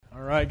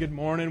All right, good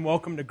morning.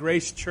 Welcome to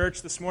Grace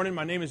Church this morning.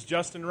 My name is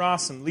Justin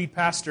Ross. I'm lead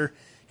pastor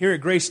here at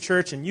Grace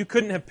Church, and you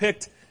couldn't have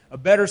picked a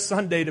better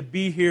Sunday to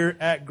be here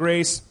at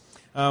Grace.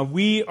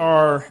 We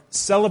are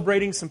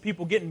celebrating some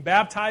people getting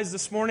baptized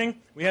this morning.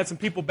 We had some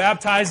people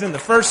baptized in the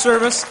first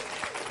service,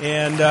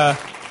 and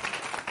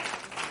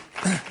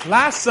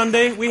last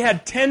Sunday we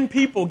had 10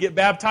 people get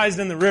baptized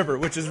in the river,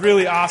 which is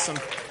really awesome.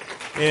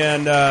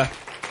 And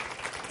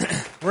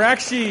we're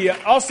actually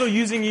also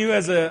using you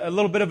as a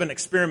little bit of an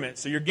experiment.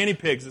 So you're guinea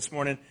pigs this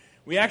morning.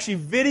 We actually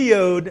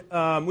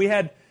videoed, we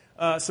had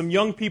some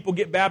young people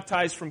get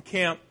baptized from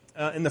camp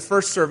in the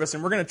first service,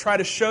 and we're going to try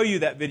to show you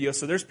that video.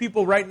 So there's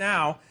people right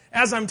now,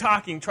 as I'm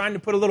talking, trying to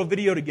put a little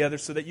video together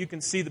so that you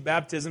can see the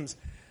baptisms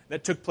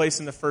that took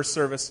place in the first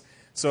service.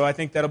 So I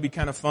think that'll be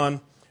kind of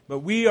fun. But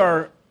we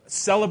are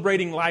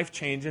celebrating life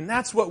change, and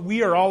that's what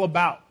we are all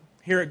about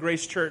here at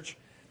Grace Church.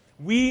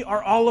 We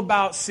are all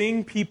about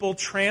seeing people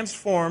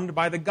transformed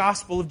by the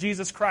gospel of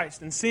Jesus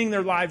Christ and seeing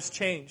their lives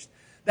changed.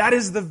 That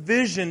is the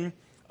vision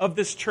of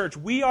this church.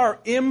 We are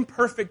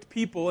imperfect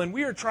people, and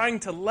we are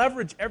trying to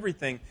leverage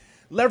everything.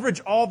 Leverage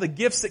all the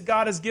gifts that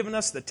God has given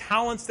us, the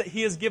talents that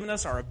He has given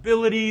us, our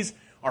abilities,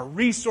 our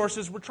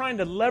resources. We're trying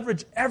to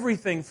leverage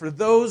everything for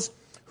those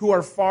who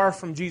are far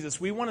from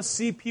Jesus. We want to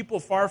see people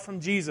far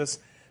from Jesus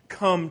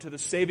come to the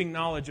saving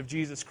knowledge of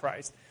Jesus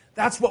Christ.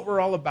 That's what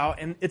we're all about,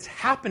 and it's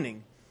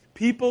happening.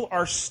 People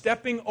are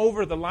stepping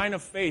over the line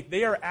of faith.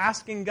 They are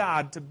asking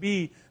God to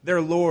be their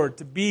Lord,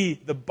 to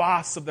be the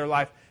boss of their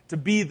life, to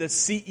be the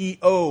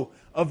CEO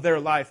of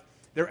their life.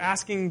 They're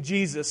asking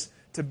Jesus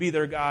to be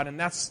their God, and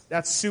that's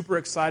super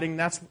exciting.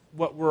 That's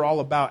what we're all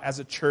about as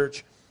a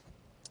church.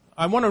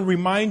 I want to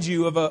remind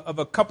you of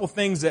a couple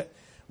things that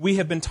we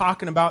have been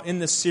talking about in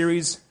this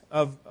series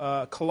of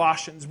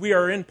Colossians. We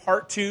are in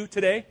part 2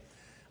 today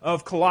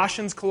of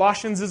Colossians.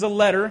 Colossians is a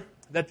letter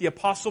that the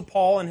Apostle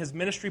Paul and his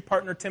ministry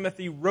partner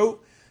Timothy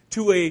wrote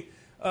to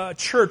a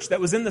church that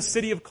was in the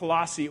city of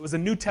Colossae. It was a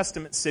New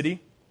Testament city.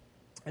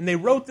 And they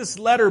wrote this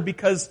letter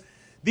because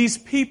these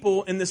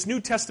people in this New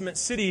Testament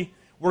city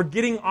were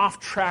getting off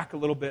track a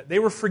little bit. They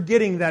were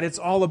forgetting that it's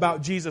all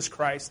about Jesus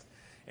Christ.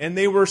 And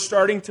they were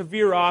starting to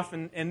veer off,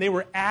 and they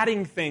were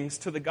adding things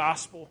to the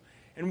gospel.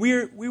 And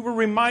we were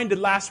reminded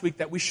last week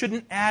that we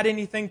shouldn't add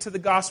anything to the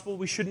gospel.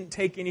 We shouldn't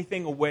take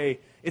anything away.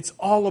 It's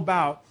all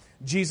about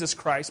Jesus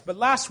Christ. But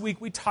last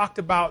week we talked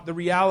about the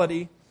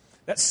reality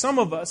that some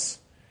of us,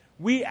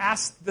 we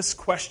asked this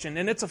question,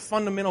 and it's a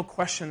fundamental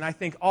question I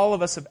think all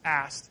of us have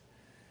asked.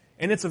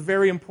 And it's a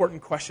very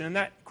important question. And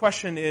that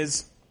question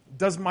is,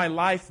 does my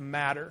life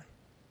matter?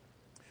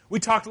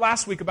 We talked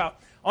last week about,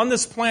 on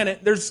this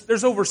planet,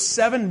 there's over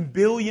 7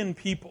 billion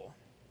people.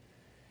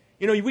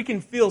 You know, we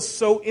can feel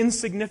so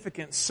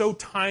insignificant, so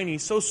tiny,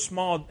 so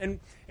small, and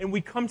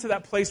we come to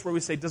that place where we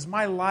say, does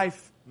my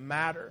life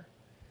matter?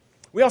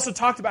 We also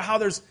talked about how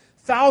there's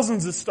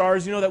thousands of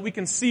stars, that we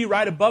can see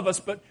right above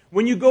us, but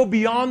when you go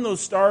beyond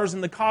those stars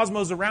and the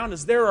cosmos around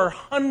us, there are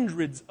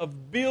hundreds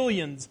of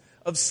billions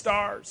of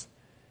stars.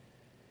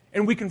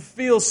 And we can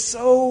feel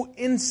so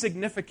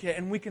insignificant,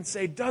 and we can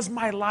say, does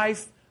my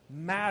life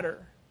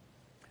matter?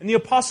 And the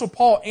Apostle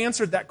Paul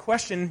answered that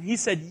question. He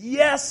said,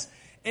 yes,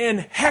 and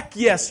heck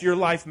yes, your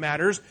life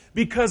matters,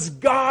 because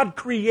God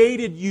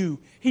created you.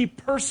 He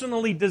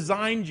personally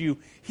designed you.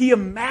 He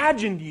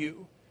imagined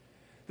you.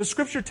 The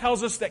Scripture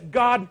tells us that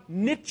God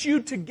knit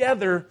you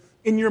together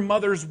in your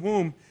mother's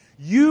womb.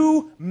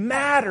 You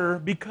matter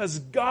because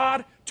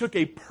God took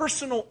a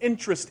personal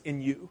interest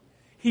in you.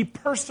 He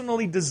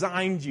personally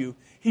designed you.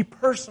 He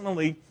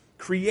personally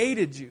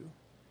created you.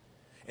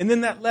 And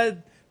then that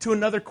led to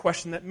another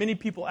question that many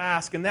people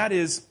ask, and that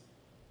is,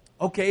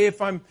 okay,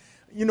 if I'm,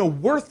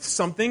 worth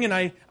something and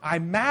I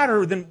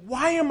matter, then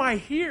why am I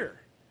here?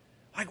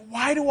 Like,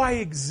 why do I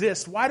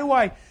exist? Why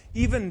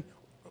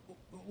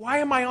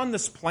am I on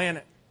this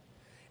planet?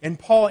 And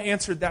Paul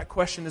answered that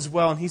question as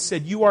well, and he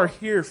said, you are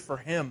here for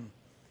Him.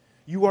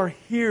 You are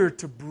here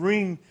to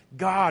bring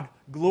God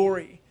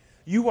glory.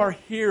 You are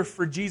here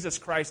for Jesus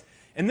Christ.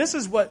 And this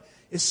is what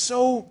is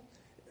so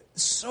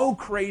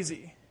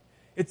crazy.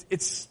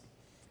 It's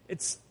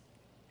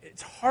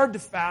hard to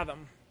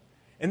fathom.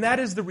 And that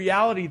is the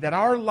reality that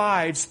our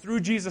lives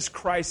through Jesus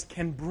Christ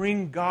can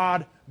bring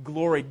God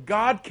glory.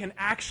 God can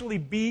actually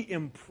be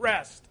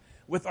impressed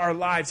with our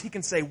lives. He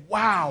can say,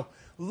 wow,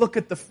 look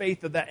at the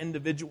faith of that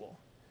individual.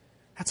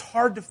 That's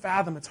hard to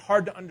fathom. It's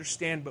hard to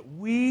understand. But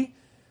we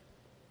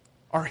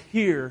are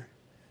here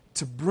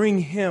to bring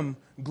Him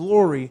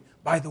glory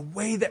by the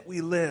way that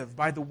we live,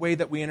 by the way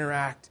that we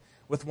interact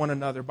with one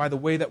another, by the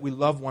way that we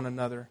love one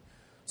another.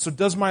 So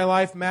does my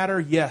life matter?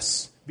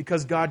 Yes,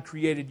 because God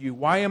created you.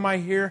 Why am I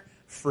here?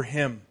 For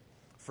Him,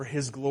 for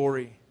His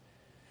glory.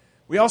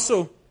 We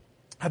also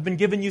have been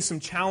giving you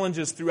some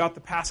challenges throughout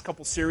the past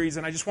couple series,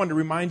 and I just wanted to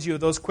remind you of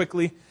those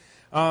quickly.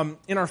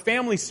 In our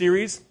family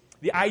series,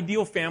 The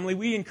Ideal Family,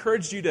 we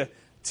encouraged you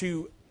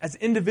to, as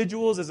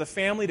individuals, as a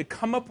family, to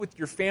come up with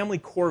your family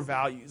core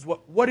values.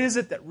 What is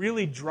it that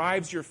really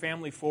drives your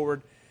family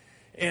forward?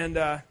 And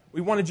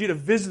we wanted you to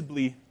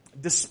visibly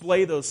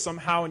display those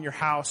somehow in your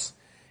house.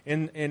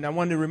 And I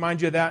wanted to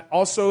remind you of that.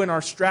 Also, in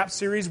our Strap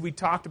series, we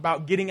talked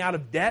about getting out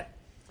of debt.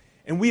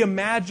 And we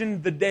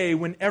imagined the day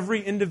when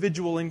every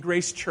individual in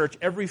Grace Church,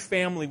 every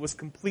family was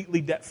completely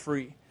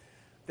debt-free.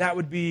 That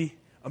would be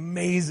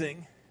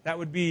amazing. That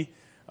would be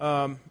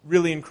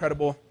really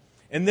incredible.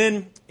 And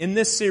then in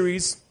this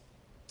series,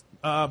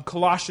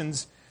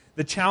 Colossians,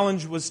 the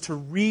challenge was to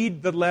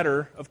read the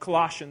letter of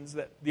Colossians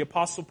that the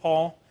Apostle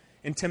Paul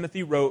and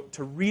Timothy wrote,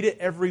 to read it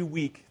every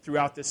week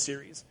throughout this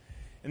series.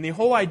 And the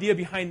whole idea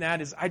behind that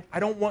is I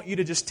don't want you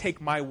to just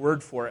take my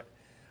word for it.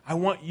 I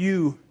want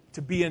you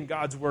to be in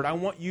God's word. I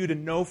want you to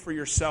know for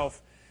yourself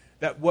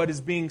that what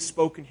is being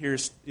spoken here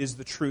is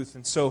the truth.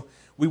 And so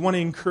we want to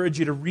encourage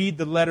you to read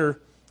the letter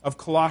of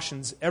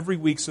Colossians every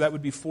week. So that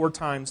would be 4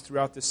 times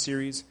throughout this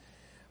series.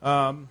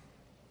 Gosh,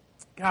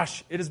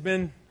 it has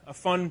been a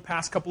fun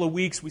past couple of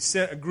weeks. We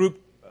sent a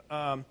group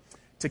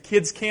to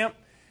kids camp,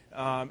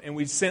 and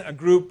we sent a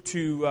group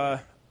to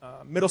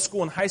middle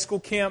school and high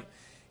school camp.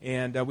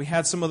 And we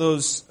had some of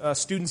those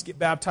students get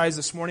baptized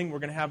this morning. We're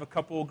going to have a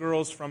couple of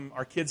girls from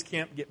our kids'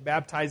 camp get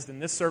baptized in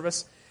this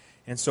service.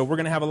 And so we're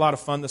going to have a lot of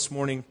fun this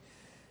morning.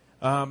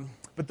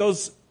 But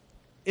those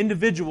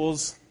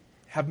individuals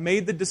have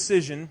made the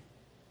decision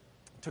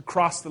to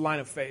cross the line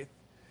of faith.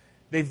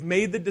 They've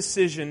made the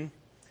decision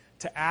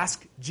to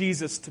ask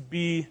Jesus to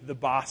be the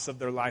boss of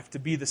their life, to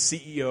be the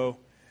CEO,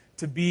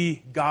 to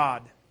be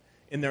God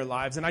in their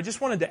lives. And I just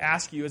wanted to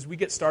ask you, as we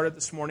get started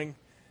this morning,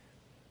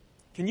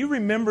 can you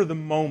remember the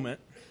moment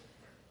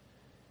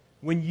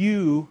when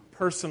you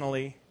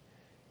personally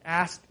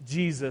asked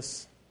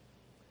Jesus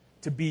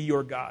to be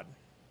your God,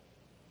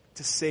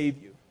 to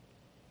save you?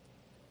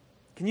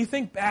 Can you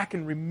think back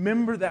and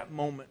remember that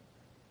moment?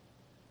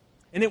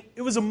 And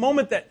it was a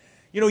moment that,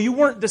 you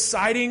weren't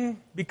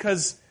deciding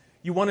because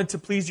you wanted to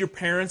please your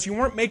parents. You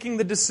weren't making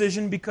the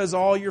decision because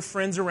all your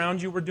friends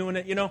around you were doing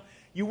it.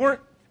 You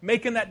weren't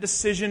making that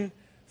decision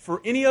for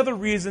any other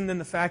reason than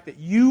the fact that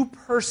you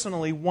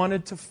personally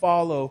wanted to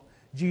follow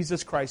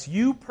Jesus Christ.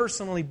 You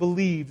personally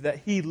believed that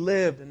He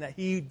lived and that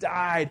He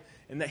died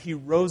and that He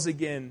rose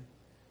again.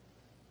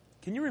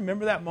 Can you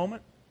remember that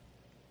moment?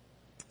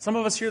 Some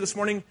of us here this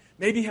morning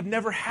maybe have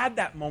never had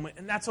that moment,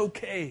 and that's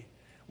okay.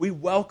 We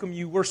welcome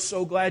you. We're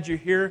so glad you're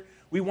here.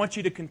 We want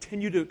you to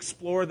continue to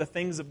explore the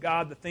things of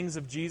God, the things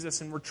of Jesus,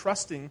 and we're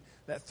trusting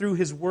that through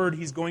His Word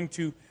He's going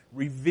to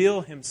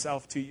reveal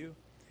Himself to you.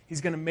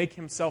 He's going to make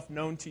Himself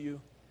known to you.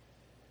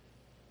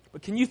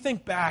 But can you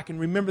think back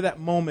and remember that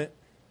moment,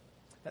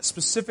 that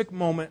specific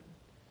moment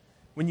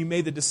when you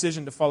made the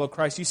decision to follow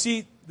Christ? You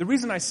see, the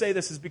reason I say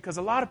this is because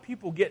a lot of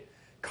people get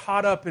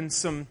caught up in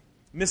some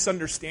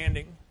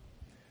misunderstanding.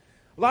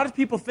 A lot of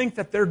people think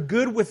that they're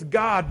good with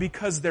God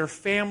because their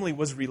family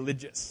was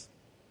religious.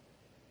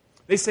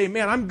 They say,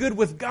 man, I'm good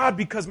with God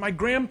because my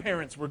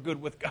grandparents were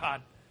good with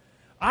God.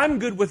 I'm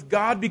good with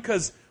God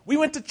because we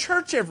went to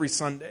church every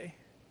Sunday.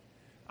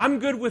 I'm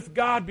good with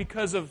God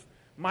because of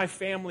my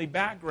family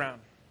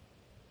background.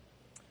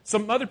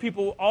 Some other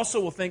people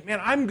also will think, man,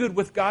 I'm good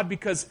with God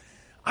because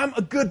I'm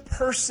a good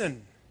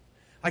person.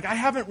 Like, I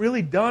haven't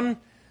really done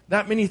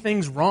that many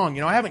things wrong.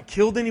 I haven't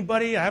killed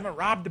anybody. I haven't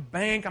robbed a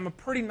bank. I'm a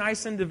pretty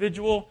nice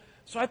individual.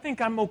 So I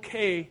think I'm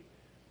okay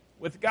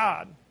with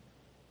God.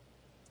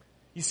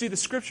 You see, the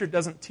Scripture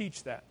doesn't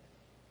teach that.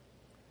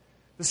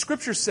 The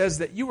Scripture says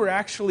that you were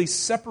actually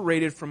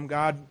separated from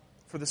God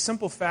for the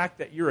simple fact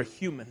that you're a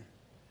human.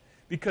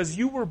 Because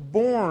you were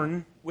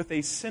born with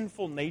a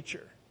sinful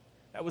nature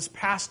that was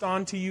passed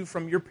on to you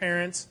from your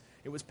parents.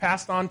 It was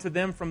passed on to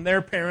them from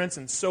their parents,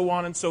 and so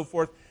on and so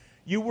forth.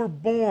 You were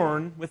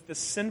born with the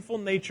sinful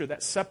nature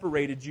that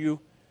separated you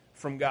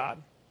from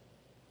God.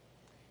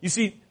 You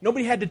see,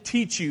 nobody had to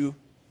teach you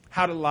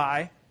how to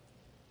lie,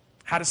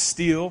 how to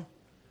steal,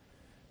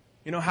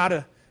 how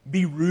to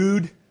be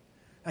rude.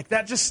 Like,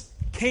 that just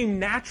came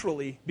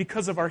naturally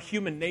because of our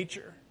human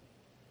nature.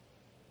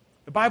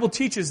 The Bible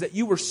teaches that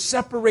you were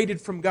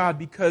separated from God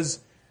because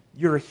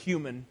you're a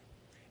human.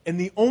 And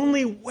the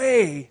only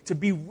way to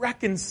be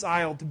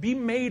reconciled, to be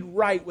made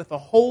right with a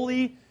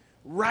holy,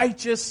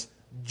 righteous,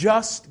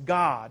 just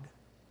God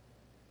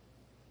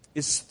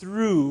is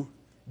through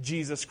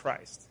Jesus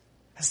Christ.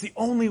 That's the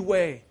only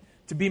way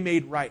to be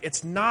made right.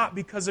 It's not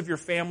because of your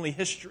family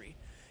history.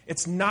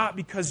 It's not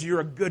because you're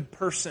a good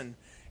person.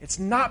 It's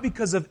not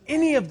because of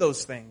any of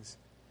those things.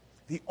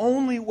 The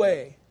only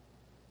way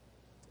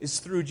is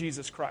through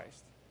Jesus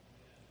Christ.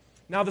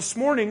 Now this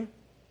morning,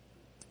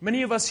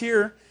 many of us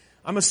here,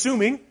 I'm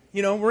assuming,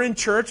 we're in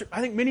church.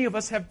 I think many of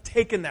us have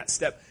taken that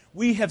step.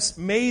 We have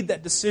made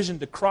that decision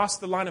to cross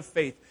the line of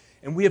faith,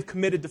 and we have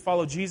committed to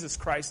follow Jesus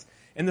Christ.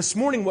 And this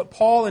morning, what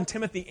Paul and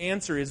Timothy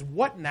answer is,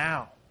 what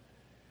now?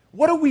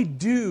 What do we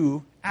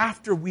do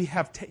after we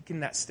have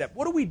taken that step?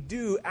 What do we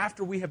do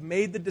after we have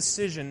made the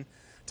decision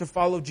to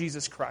follow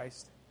Jesus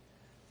Christ?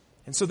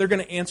 And so they're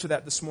going to answer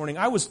that this morning.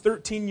 I was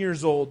 13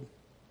 years old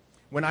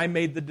when I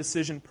made the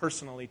decision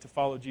personally to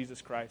follow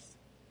Jesus Christ.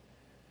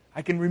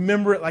 I can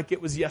remember it like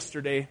it was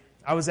yesterday.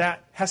 I was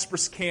at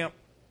Hesperus Camp.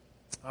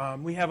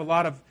 We have a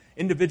lot of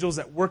individuals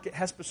that work at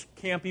Hesperus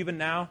Camp even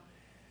now.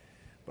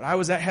 But I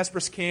was at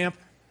Hesperus Camp,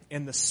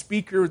 and the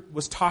speaker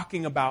was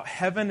talking about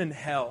heaven and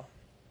hell.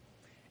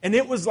 And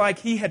it was like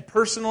he had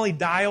personally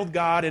dialed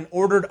God and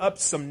ordered up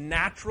some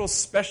natural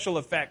special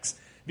effects.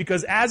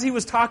 Because as he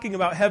was talking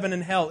about heaven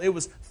and hell, it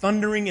was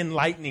thundering and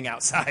lightning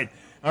outside.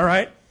 All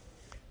right?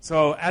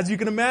 So as you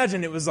can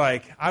imagine, it was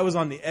like I was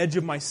on the edge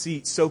of my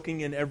seat,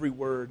 soaking in every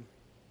word.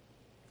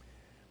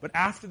 But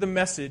after the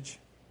message,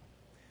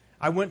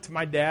 I went to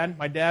my dad.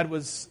 My dad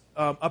was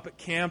up at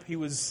camp. He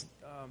was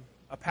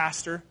a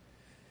pastor.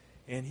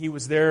 And he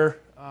was there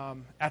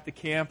at the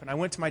camp. And I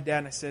went to my dad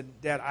and I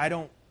said, Dad, I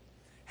don't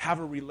have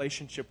a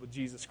relationship with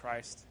Jesus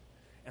Christ.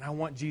 And I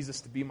want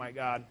Jesus to be my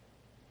God.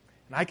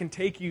 And I can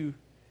take you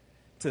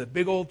to the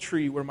big old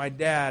tree where my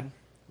dad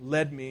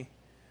led me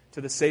to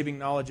the saving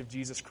knowledge of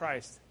Jesus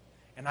Christ.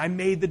 And I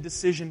made the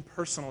decision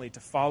personally to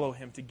follow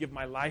him, to give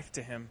my life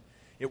to him.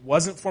 It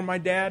wasn't for my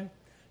dad.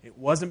 It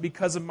wasn't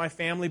because of my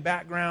family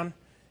background.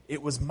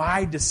 It was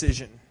my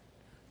decision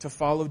to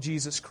follow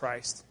Jesus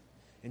Christ.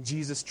 And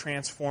Jesus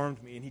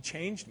transformed me, and he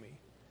changed me.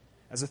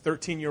 As a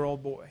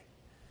 13-year-old boy,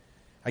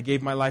 I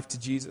gave my life to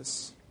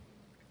Jesus.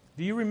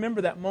 Do you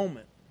remember that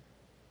moment?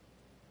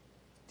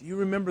 Do you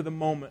remember the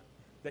moment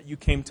that you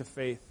came to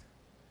faith?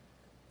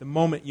 The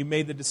moment you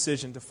made the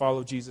decision to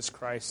follow Jesus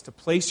Christ, to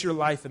place your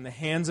life in the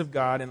hands of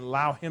God and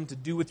allow him to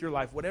do with your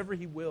life whatever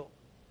he will.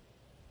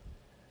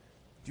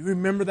 Do you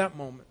remember that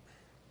moment?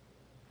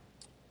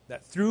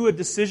 That through a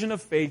decision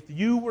of faith,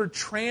 you were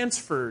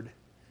transferred.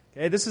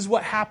 Okay, this is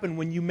what happened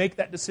when you make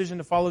that decision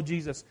to follow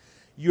Jesus.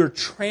 You're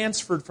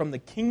transferred from the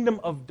kingdom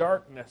of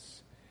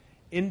darkness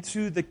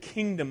into the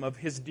kingdom of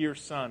his dear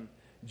Son,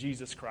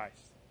 Jesus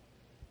Christ.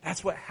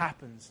 That's what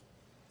happens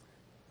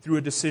through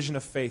a decision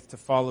of faith to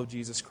follow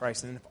Jesus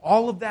Christ. And if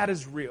all of that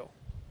is real,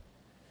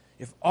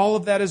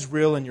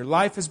 and your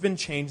life has been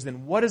changed,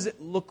 then what does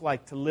it look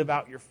like to live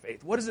out your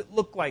faith? What does it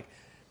look like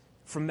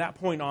from that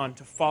point on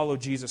to follow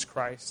Jesus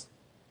Christ?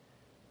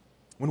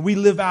 When we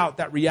live out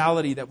that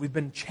reality that we've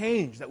been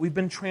changed, that we've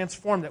been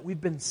transformed, that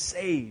we've been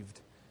saved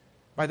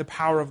by the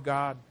power of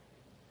God.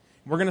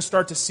 We're going to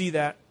start to see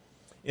that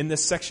in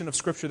this section of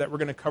Scripture that we're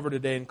going to cover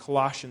today in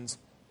Colossians.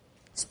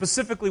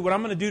 Specifically, what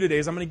I'm going to do today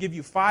is I'm going to give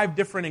you 5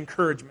 different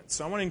encouragements.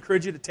 So I want to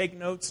encourage you to take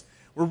notes.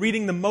 We're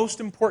reading the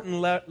most important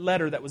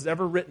letter that was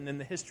ever written in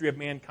the history of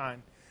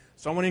mankind.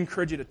 So I want to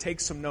encourage you to take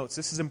some notes.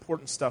 This is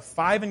important stuff.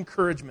 5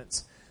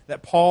 encouragements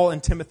that Paul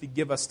and Timothy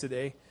give us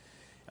today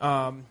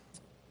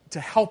to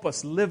help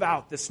us live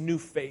out this new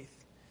faith.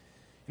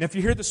 And if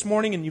you're here this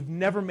morning and you've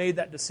never made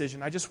that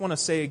decision, I just want to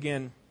say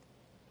again,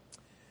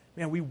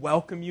 man, we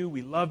welcome you.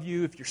 We love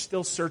you. If you're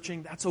still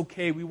searching, that's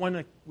okay. We want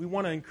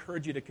to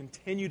encourage you to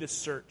continue to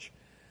search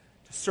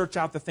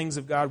out the things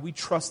of God. We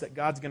trust that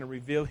God's going to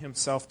reveal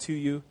himself to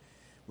you.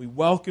 We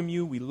welcome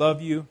you. We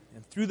love you.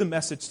 And through the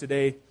message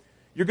today,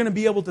 you're going to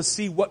be able to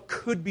see what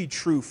could be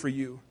true for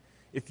you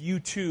if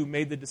you too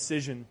made the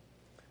decision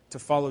to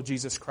follow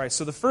Jesus Christ.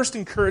 So the first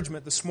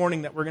encouragement this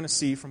morning that we're going to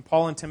see from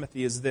Paul and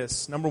Timothy is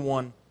this. Number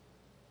 1,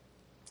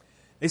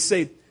 they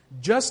say,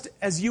 just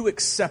as you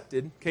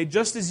accepted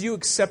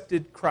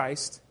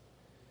Christ,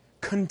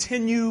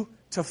 continue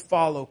to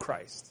follow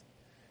Christ.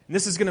 And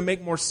this is going to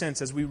make more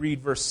sense as we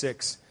read verse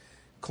 6.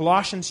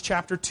 Colossians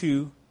chapter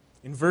 2,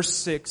 in verse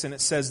 6, and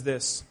it says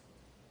this,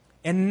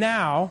 and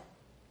now,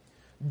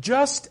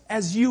 just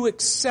as you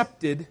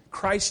accepted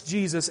Christ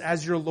Jesus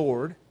as your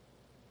Lord,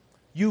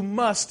 you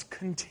must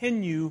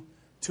continue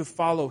to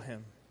follow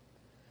him.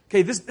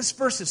 Okay, this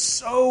verse is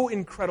so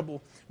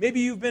incredible. Maybe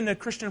you've been a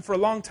Christian for a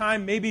long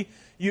time. Maybe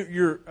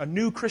you're a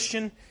new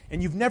Christian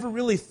and you've never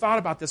really thought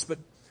about this. But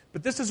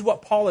this is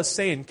what Paul is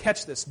saying.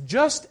 Catch this.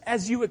 Just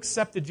as you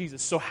accepted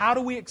Jesus. So how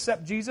do we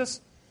accept Jesus?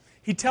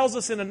 He tells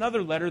us in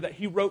another letter that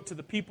he wrote to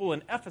the people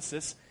in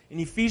Ephesus, in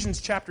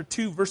Ephesians chapter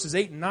 2, verses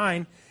 8 and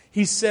 9.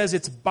 He says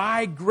it's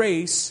by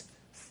grace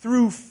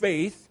through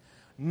faith,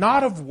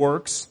 not of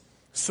works,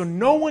 so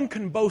no one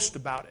can boast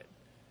about it.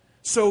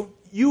 So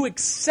you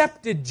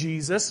accepted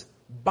Jesus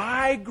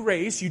by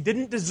grace. You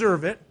didn't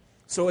deserve it.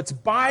 So it's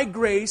by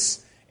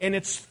grace and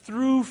it's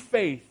through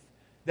faith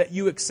that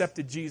you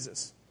accepted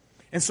Jesus.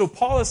 And so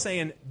Paul is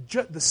saying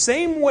the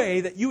same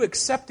way that you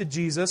accepted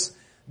Jesus,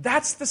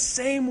 that's the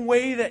same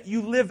way that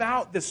you live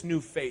out this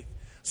new faith.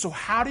 So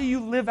how do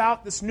you live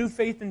out this new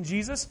faith in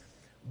Jesus?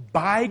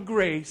 By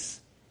grace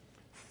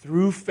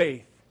through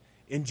faith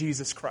in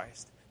Jesus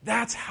Christ.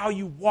 That's how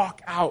you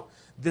walk out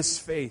this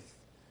faith.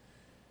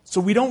 So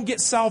we don't get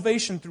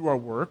salvation through our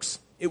works.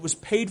 It was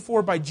paid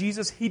for by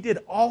Jesus. He did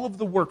all of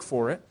the work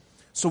for it.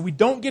 So we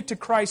don't get to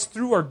Christ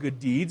through our good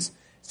deeds.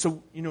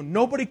 So,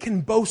 nobody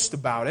can boast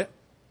about it.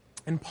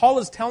 And Paul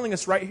is telling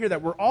us right here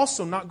that we're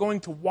also not going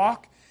to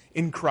walk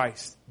in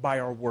Christ by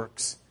our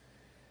works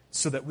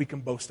so that we can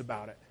boast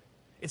about it.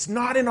 It's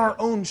not in our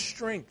own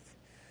strength.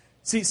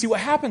 See what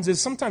happens is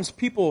sometimes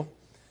people,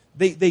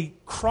 they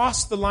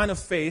cross the line of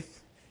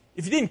faith.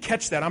 If you didn't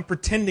catch that, I'm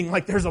pretending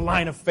like there's a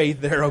line of faith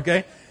there,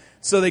 okay?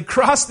 So they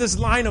cross this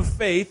line of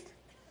faith,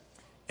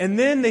 and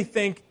then they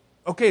think,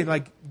 okay,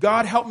 like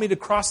God helped me to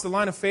cross the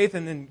line of faith,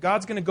 and then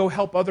God's going to go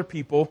help other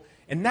people,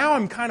 And now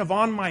I'm kind of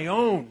on my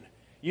own,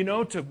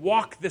 to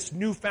walk this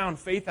newfound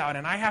faith out.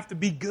 And I have to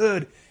be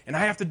good, and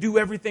I have to do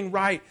everything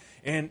right.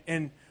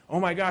 And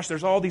oh my gosh,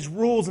 there's all these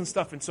rules and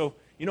stuff. And so,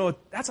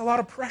 that's a lot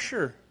of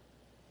pressure.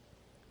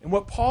 And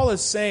what Paul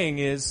is saying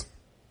is,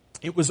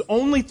 it was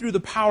only through the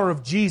power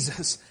of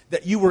Jesus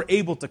that you were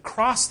able to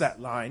cross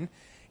that line.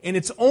 And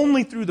it's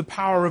only through the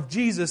power of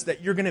Jesus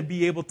that you're going to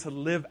be able to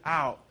live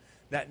out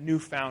that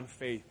newfound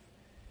faith.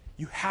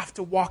 You have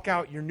to walk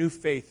out your new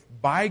faith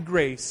by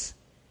grace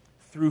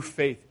through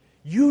faith.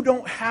 You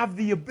don't have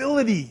the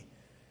ability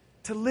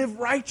to live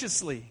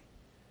righteously.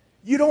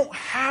 You don't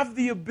have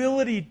the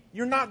ability.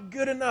 You're not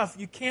good enough.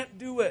 You can't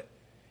do it.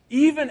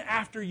 Even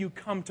after you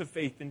come to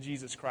faith in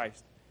Jesus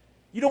Christ.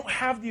 You don't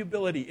have the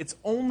ability. It's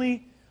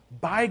only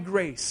by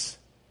grace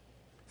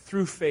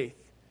through faith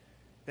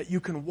that you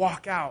can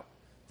walk out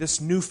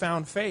this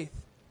newfound faith.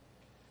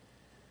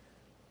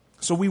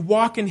 So we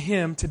walk in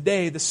Him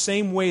today the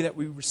same way that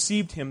we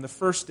received Him the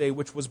first day,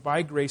 which was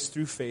by grace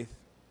through faith.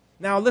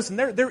 Now listen,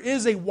 there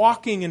is a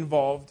walking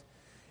involved,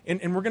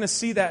 and we're going to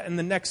see that in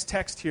the next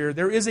text here.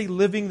 There is a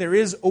living, there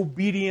is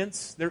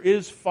obedience, there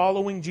is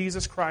following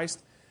Jesus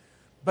Christ,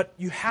 but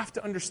you have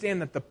to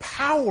understand that the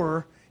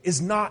power is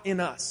not in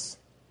us.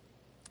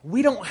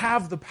 We don't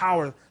have the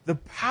power. The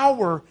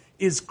power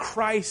is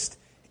Christ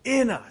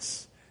in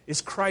us,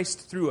 is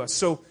Christ through us.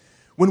 So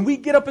when we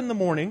get up in the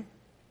morning,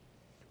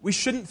 we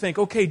shouldn't think,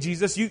 okay,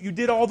 Jesus, you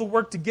did all the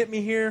work to get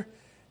me here.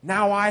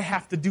 Now I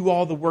have to do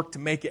all the work to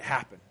make it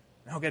happen.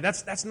 Okay,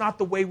 that's not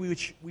the way we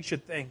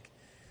should think.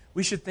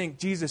 We should think,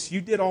 Jesus,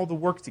 you did all the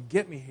work to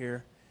get me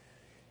here.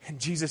 And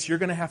Jesus, you're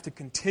going to have to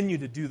continue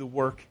to do the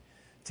work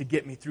to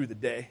get me through the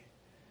day.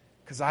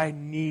 Because I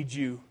need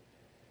you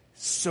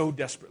so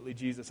desperately,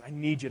 Jesus. I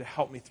need you to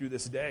help me through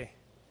this day.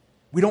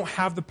 We don't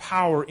have the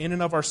power in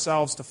and of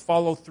ourselves to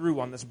follow through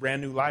on this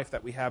brand new life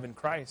that we have in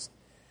Christ.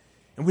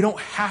 And we don't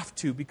have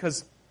to,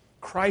 because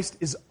Christ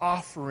is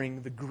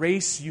offering the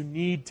grace you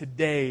need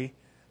today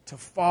to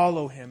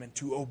follow Him and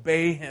to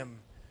obey Him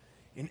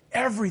in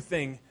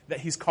everything that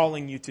He's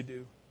calling you to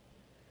do.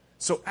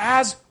 So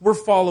as we're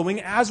following,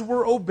 as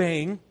we're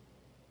obeying,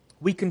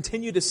 we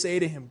continue to say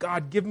to Him,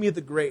 God, give me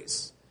the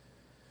grace.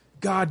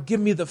 God, give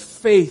me the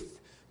faith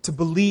to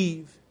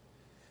believe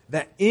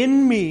that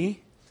in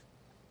me,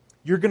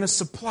 you're going to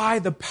supply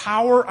the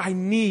power I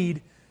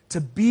need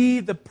to be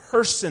the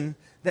person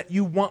that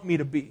you want me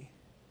to be.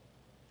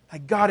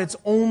 Like, God, it's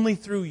only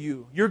through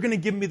you. You're going to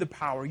give me the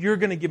power. You're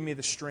going to give me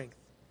the strength.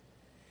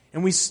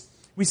 And we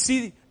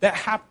see that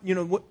happens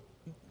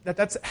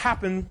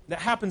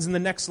in the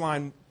next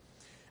line.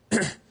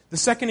 The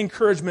second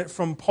encouragement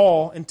from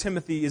Paul and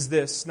Timothy is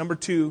this. Number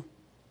 2,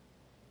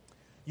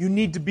 you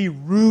need to be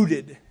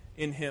rooted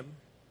in Him.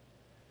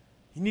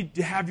 You need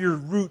to have your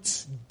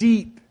roots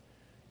deep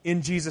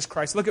in Jesus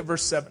Christ. Look at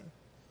verse 7.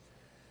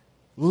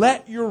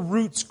 Let your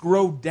roots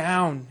grow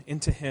down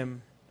into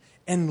Him,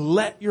 and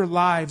let your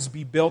lives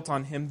be built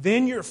on Him.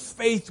 Then your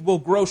faith will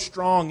grow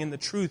strong in the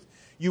truth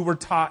you were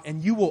taught,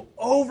 and you will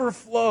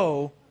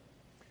overflow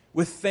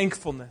with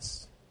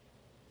thankfulness.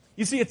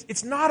 You see,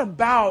 it's not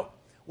about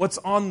what's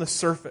on the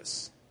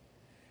surface.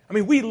 I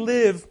mean, we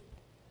live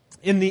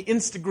in the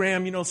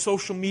Instagram,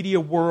 social media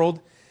world,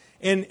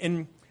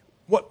 and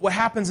what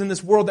happens in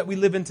this world that we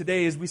live in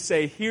today is we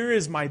say, here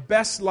is my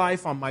best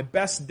life on my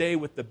best day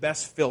with the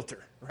best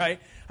filter, right?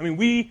 I mean,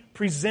 we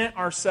present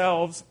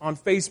ourselves on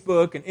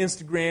Facebook and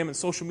Instagram and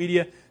social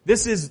media.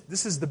 This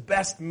is the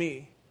best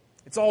me.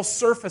 It's all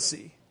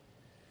surfacey.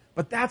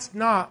 But that's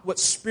not what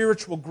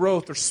spiritual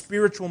growth or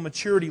spiritual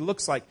maturity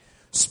looks like.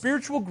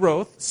 Spiritual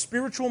growth,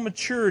 spiritual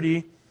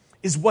maturity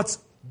is what's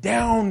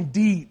down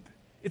deep.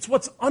 It's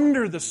what's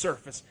under the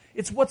surface.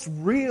 It's what's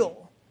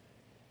real.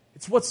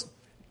 It's what's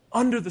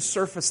under the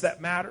surface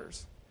that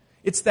matters.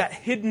 It's that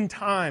hidden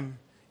time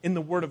in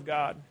the Word of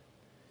God.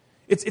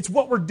 It's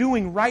what we're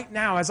doing right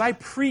now. As I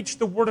preach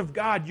the Word of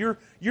God,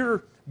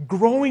 you're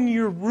growing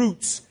your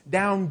roots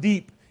down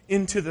deep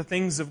into the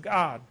things of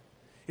God.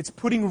 It's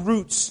putting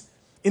roots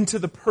into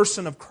the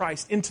person of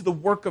Christ, into the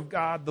work of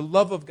God, the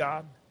love of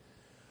God,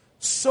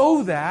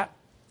 so that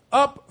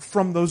up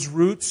from those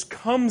roots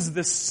comes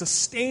this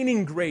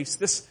sustaining grace,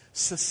 this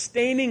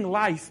sustaining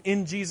life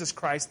in Jesus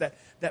Christ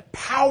that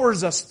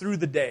powers us through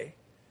the day,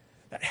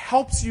 that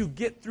helps you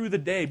get through the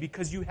day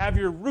because you have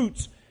your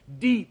roots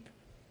deep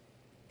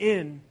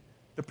in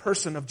the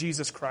person of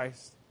Jesus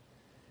Christ.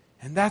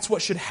 And that's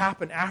what should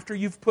happen after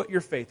you've put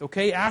your faith,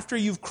 okay? After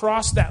you've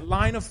crossed that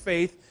line of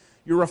faith,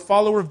 you're a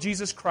follower of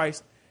Jesus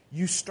Christ,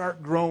 you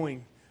start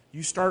growing.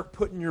 You start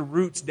putting your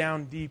roots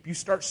down deep. You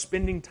start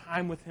spending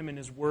time with Him in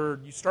His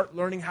Word. You start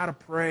learning how to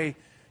pray.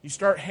 You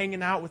start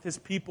hanging out with His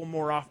people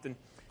more often.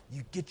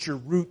 You get your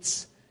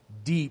roots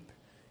deep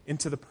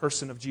into the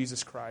person of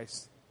Jesus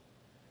Christ.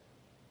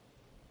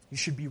 You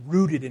should be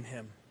rooted in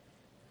Him.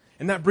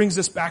 And that brings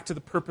us back to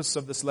the purpose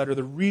of this letter,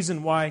 the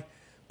reason why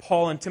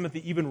Paul and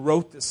Timothy even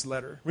wrote this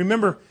letter.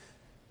 Remember,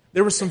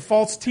 there was some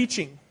false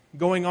teaching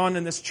going on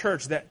in this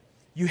church that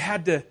you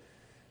had to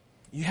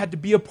You had to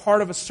be a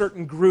part of a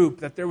certain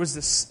group, that there was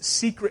this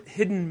secret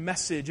hidden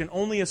message and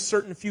only a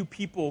certain few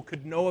people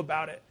could know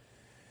about it.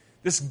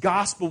 This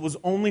gospel was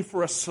only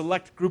for a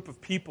select group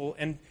of people.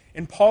 And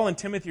Paul and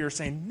Timothy are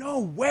saying, no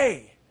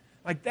way.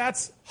 Like,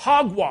 that's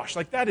hogwash.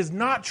 Like, that is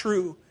not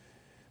true.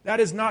 That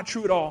is not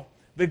true at all.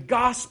 The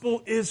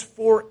gospel is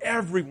for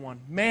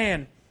everyone.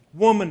 Man,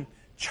 woman,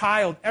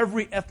 child,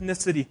 every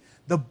ethnicity.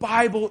 The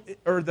Bible,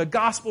 or the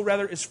gospel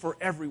rather, is for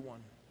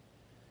everyone.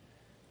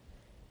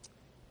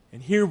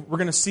 And here we're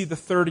going to see the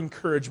third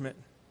encouragement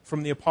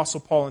from the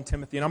Apostle Paul and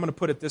Timothy. And I'm going to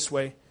put it this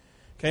way.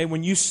 Okay,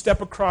 when you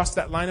step across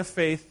that line of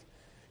faith,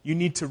 you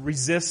need to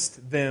resist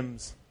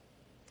thems.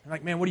 You're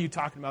like, man, what are you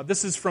talking about?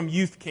 This is from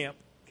youth camp.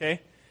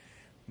 Okay,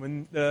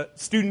 when the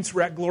students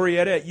were at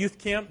Glorieta at youth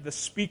camp, the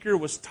speaker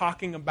was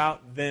talking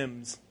about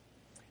thems.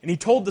 And he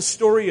told the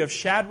story of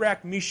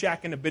Shadrach, Meshach,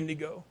 and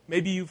Abednego.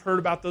 Maybe you've heard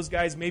about those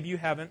guys, maybe you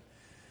haven't.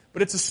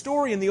 But it's a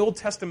story in the Old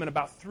Testament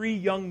about 3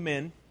 young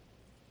men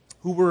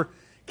who were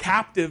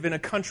captive in a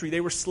country.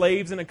 They were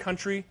slaves in a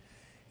country.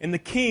 And the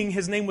king,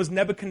 his name was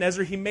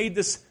Nebuchadnezzar, he made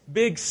this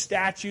big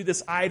statue,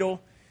 this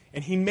idol,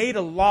 and he made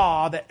a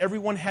law that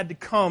everyone had to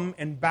come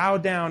and bow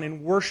down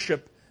and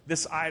worship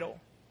this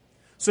idol.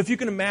 So if you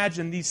can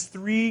imagine, these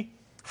 3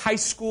 high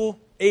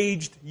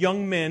school-aged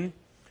young men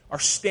are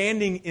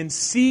standing in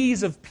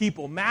seas of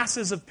people,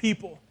 masses of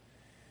people.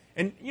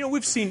 And, you know,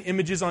 we've seen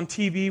images on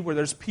TV where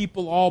there's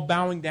people all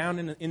bowing down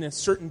in a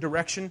certain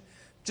direction.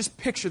 Just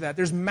picture that.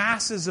 There's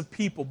masses of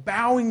people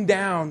bowing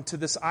down to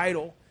this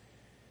idol.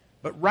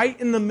 But right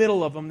in the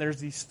middle of them,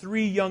 there's these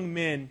 3 young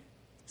men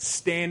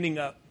standing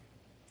up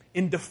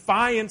in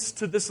defiance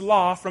to this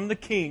law from the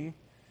king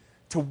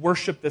to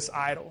worship this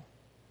idol.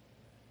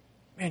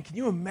 Man, can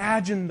you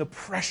imagine the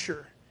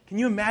pressure? Can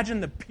you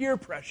imagine the peer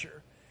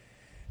pressure?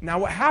 Now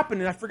what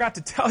happened, and I forgot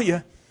to tell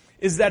you,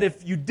 is that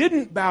if you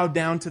didn't bow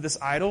down to this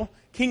idol,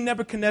 King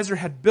Nebuchadnezzar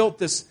had built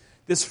this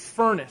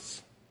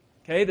furnace,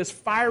 okay, this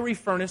fiery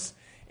furnace,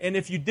 and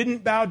if you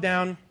didn't bow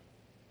down,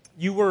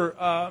 you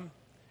were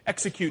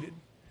executed.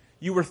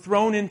 You were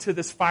thrown into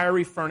this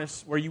fiery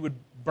furnace where you would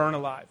burn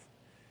alive.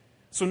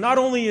 So not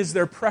only is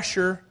there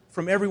pressure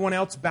from everyone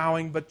else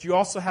bowing, but you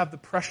also have the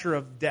pressure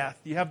of death.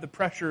 You have the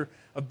pressure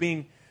of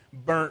being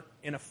burnt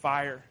in a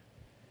fire.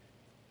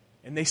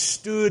 And they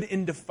stood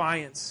in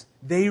defiance.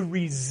 They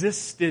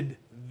resisted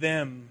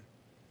them.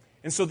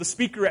 And so the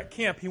speaker at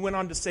camp, he went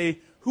on to say,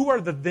 who are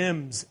the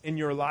thems in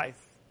your life?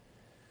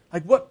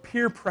 Like, what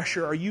peer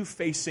pressure are you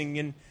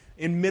facing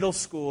in middle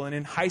school and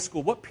in high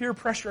school? What peer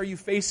pressure are you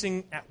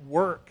facing at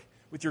work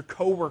with your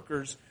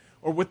coworkers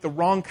or with the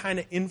wrong kind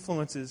of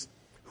influences?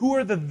 Who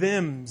are the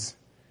thems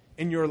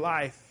in your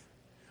life?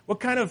 What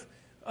kind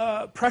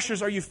of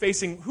pressures are you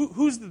facing?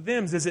 Who's the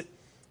thems? Is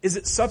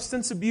it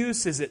substance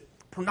abuse? Is it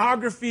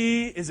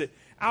pornography? Is it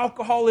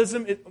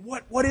alcoholism?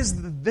 What is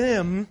the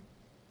them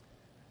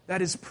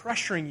that is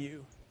pressuring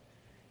you?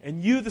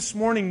 And you this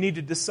morning need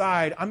to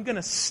decide, I'm going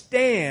to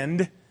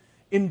stand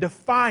in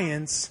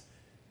defiance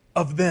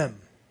of them.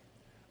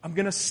 I'm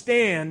going to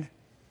stand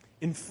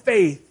in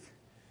faith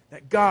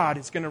that God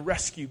is going to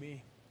rescue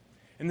me.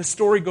 And the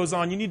story goes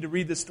on. You need to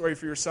read this story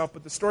for yourself,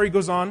 but the story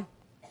goes on.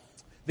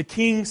 The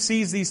king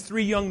sees these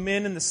 3 young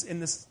men in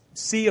this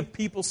sea of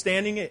people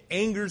standing. It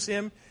angers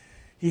him.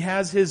 He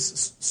has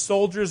his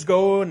soldiers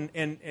go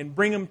and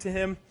bring them to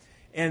him,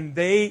 and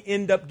they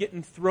end up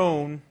getting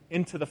thrown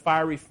into the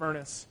fiery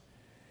furnace.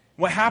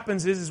 What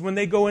happens is when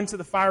they go into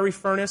the fiery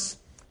furnace,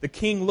 the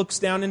king looks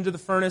down into the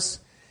furnace,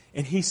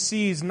 and he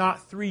sees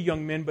not 3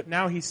 young men, but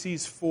now he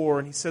sees 4,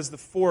 and he says the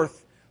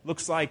 4th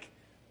looks like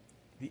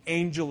the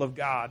angel of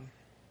God.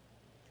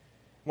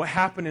 What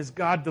happened is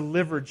God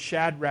delivered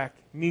Shadrach,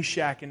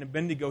 Meshach, and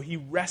Abednego. He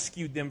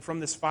rescued them from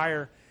this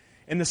fire.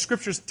 And the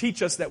scriptures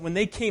teach us that when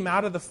they came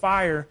out of the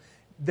fire,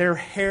 their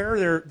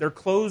hair, their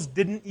clothes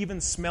didn't even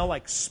smell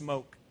like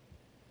smoke.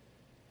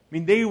 I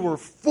mean, they were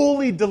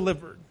fully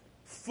delivered,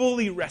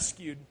 fully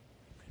rescued,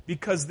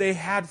 because they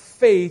had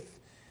faith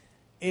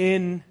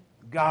in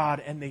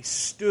God, and they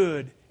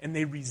stood and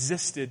they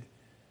resisted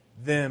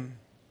them.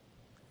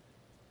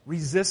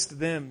 Resist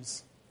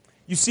thems.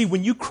 You see,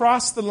 when you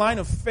cross the line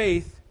of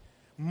faith,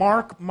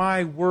 mark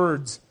my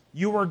words,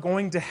 you are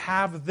going to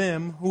have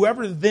them,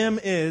 whoever them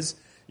is,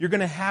 you're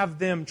going to have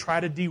them try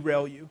to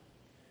derail you.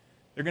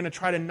 They're going to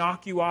try to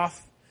knock you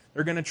off.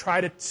 They're going to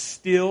try to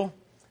steal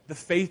the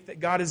faith that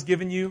God has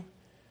given you.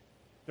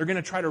 They're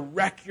going to try to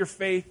wreck your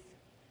faith.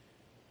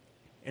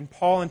 And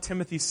Paul and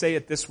Timothy say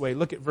it this way.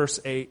 Look at verse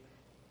 8.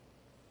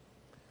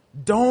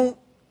 Don't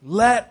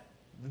let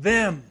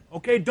them,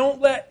 okay? Don't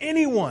let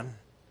anyone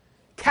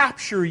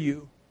capture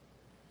you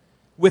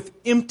with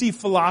empty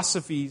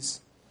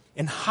philosophies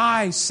and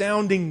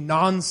high-sounding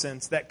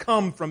nonsense that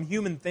come from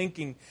human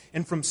thinking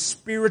and from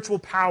spiritual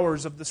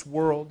powers of this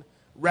world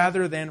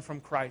rather than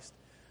from Christ.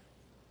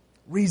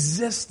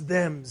 Resist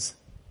them.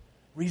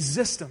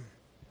 Resist them.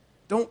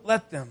 Don't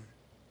let them.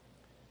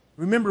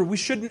 Remember, we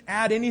shouldn't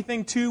add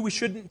anything to, we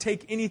shouldn't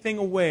take anything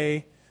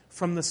away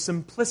from the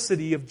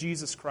simplicity of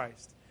Jesus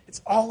Christ.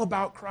 It's all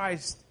about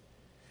Christ.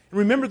 And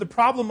remember, the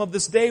problem of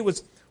this day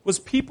was was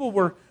people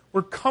were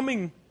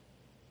coming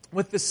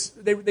with this,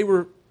 they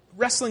were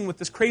wrestling with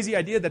this crazy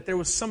idea that there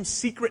was some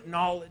secret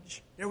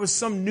knowledge. There was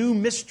some new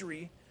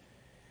mystery.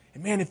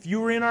 And man, if you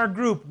were in our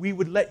group, we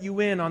would let you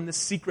in on this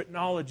secret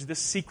knowledge, this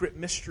secret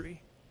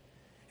mystery.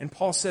 And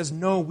Paul says,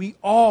 no, we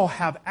all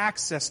have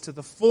access to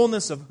the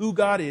fullness of who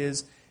God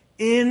is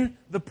in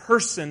the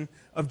person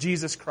of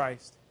Jesus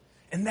Christ.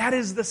 And that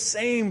is the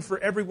same for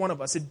every one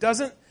of us. It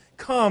doesn't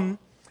come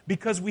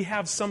because we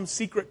have some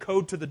secret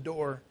code to the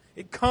door.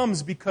 It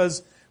comes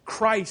because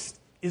Christ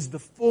is the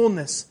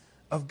fullness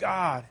of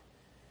God.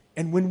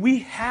 And when we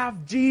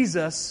have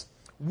Jesus,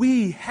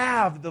 we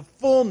have the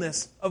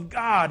fullness of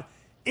God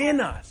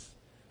in us.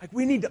 Like,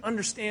 we need to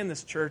understand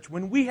this, church.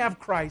 When we have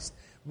Christ,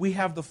 we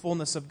have the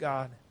fullness of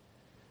God.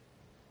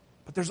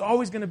 But there's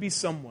always going to be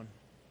someone.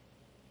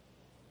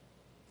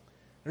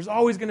 There's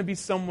always going to be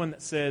someone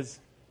that says,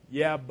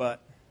 yeah, but.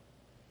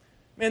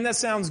 Man, that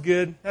sounds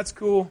good. That's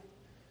cool.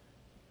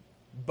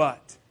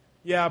 But.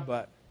 Yeah,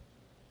 but.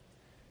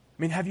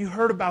 I mean, have you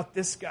heard about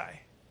this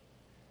guy?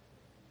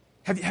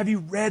 Have you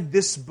read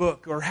this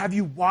book? Or have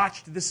you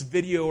watched this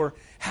video? Or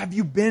have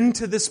you been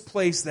to this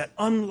place that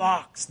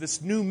unlocks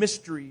this new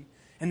mystery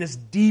and this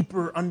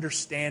deeper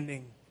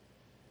understanding?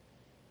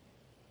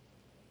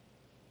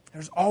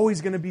 There's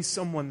always going to be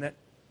someone that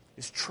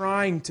is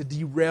trying to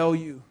derail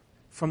you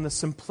from the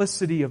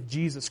simplicity of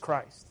Jesus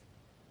Christ.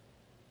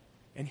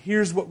 And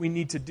here's what we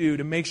need to do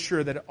to make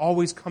sure that it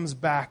always comes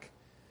back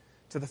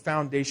to the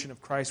foundation of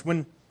Christ.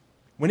 When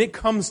it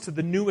comes to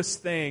the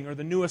newest thing or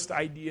the newest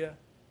idea,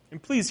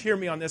 and please hear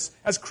me on this,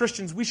 as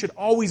Christians, we should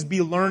always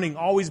be learning,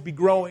 always be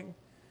growing.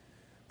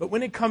 But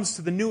when it comes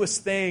to the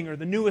newest thing or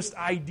the newest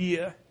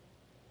idea,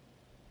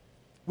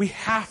 we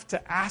have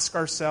to ask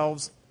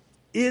ourselves,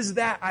 is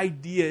that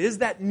idea, is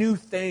that new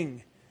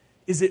thing,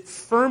 is it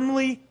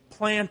firmly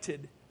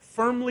planted,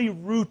 firmly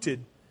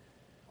rooted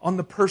on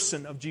the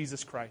person of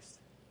Jesus Christ?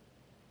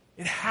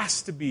 It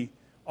has to be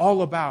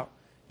all about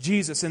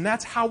Jesus. And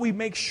that's how we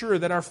make sure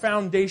that our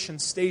foundation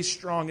stays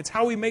strong. It's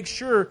how we make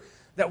sure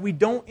that we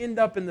don't end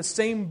up in the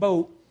same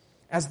boat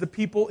as the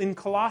people in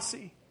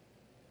Colossae.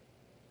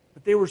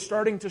 But they were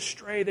starting to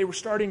stray. They were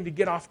starting to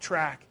get off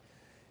track.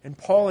 And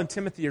Paul and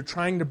Timothy are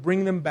trying to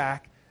bring them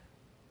back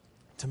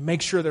to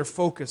make sure their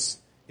focus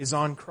is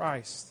on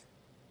Christ.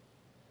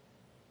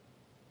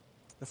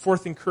 The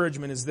fourth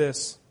encouragement is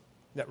this,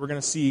 that we're going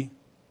to see.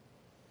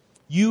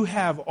 You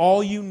have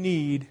all you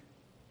need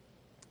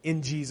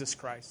in Jesus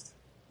Christ.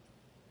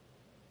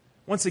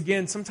 Once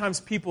again, sometimes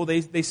people,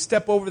 they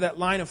step over that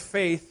line of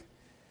faith,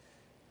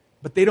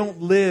 but they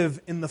don't live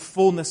in the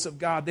fullness of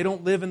God. They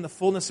don't live in the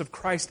fullness of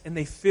Christ, and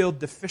they feel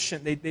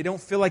deficient. They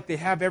don't feel like they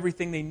have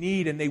everything they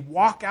need, and they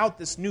walk out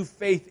this new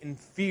faith in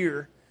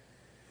fear.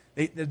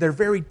 They're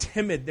very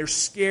timid. They're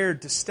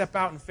scared to step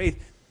out in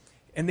faith,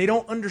 and they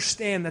don't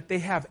understand that they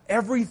have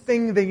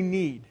everything they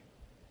need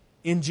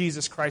in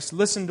Jesus Christ.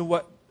 Listen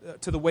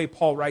to the way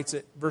Paul writes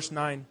it, verse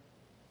 9.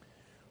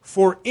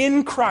 For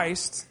in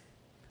Christ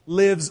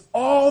lives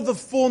all the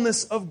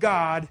fullness of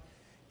God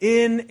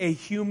in a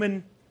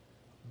human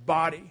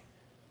body.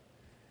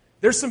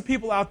 There's some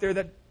people out there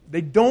that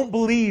they don't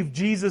believe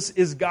Jesus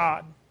is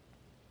God.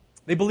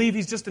 They believe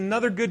He's just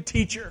another good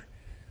teacher.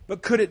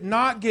 But could it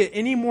not get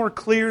any more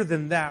clear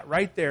than that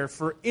right there?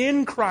 For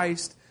in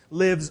Christ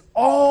lives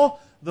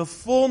all the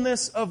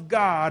fullness of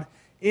God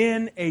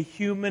in a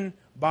human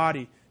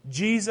body.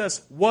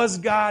 Jesus was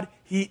God.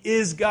 He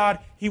is God.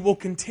 He will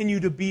continue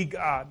to be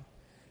God.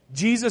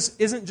 Jesus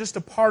isn't just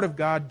a part of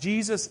God.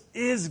 Jesus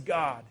is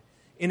God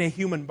in a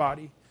human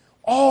body.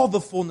 All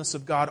the fullness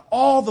of God,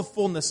 all the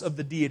fullness of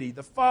the deity,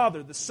 the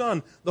Father, the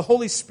Son, the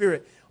Holy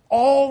Spirit,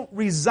 all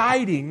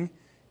residing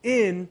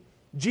in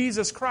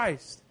Jesus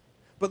Christ.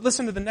 But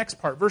listen to the next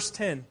part, verse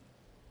 10.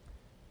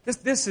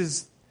 This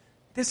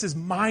is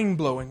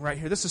mind-blowing right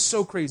here. This is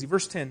so crazy.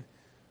 Verse 10.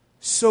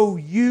 So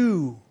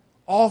you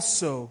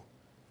also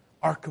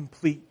are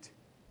complete.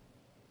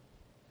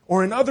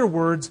 Or in other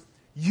words,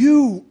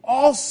 you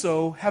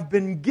also have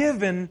been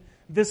given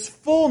this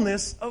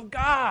fullness of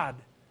God.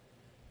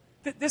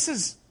 This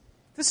is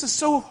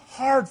so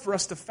hard for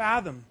us to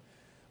fathom.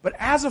 But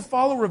as a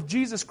follower of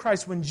Jesus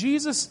Christ, when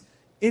Jesus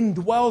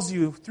indwells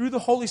you through the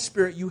Holy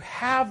Spirit, you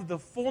have the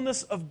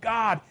fullness of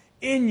God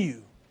in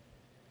you.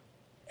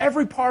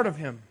 Every part of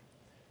Him.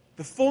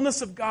 The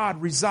fullness of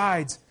God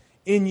resides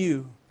in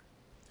you.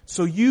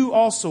 So you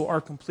also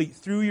are complete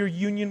through your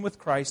union with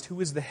Christ, who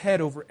is the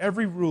head over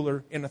every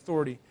ruler and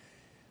authority.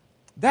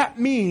 That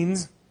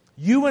means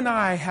you and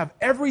I have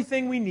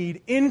everything we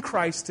need in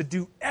Christ to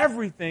do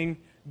everything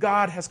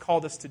God has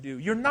called us to do.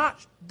 You're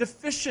not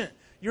deficient.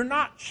 You're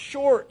not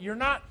short. You're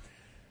not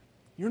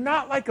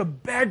like a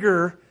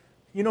beggar,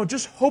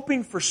 just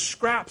hoping for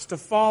scraps to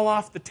fall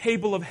off the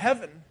table of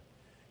heaven.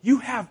 You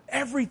have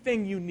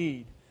everything you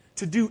need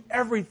to do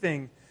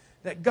everything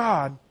that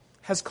God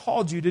has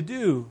called you to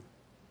do.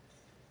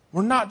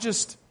 We're not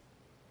just,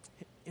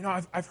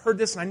 I've heard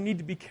this and I need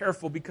to be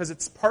careful because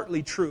it's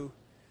partly true.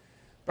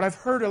 But I've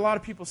heard a lot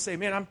of people say,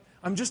 man,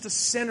 I'm just a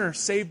sinner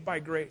saved by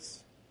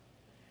grace.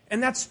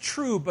 And that's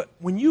true, but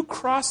when you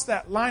cross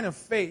that line of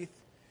faith,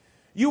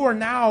 you are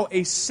now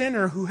a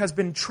sinner who has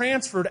been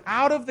transferred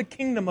out of the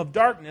kingdom of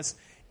darkness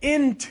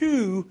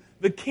into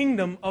the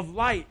kingdom of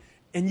light.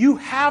 And you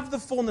have the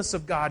fullness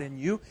of God in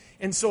you.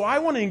 And so I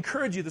want to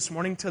encourage you this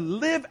morning to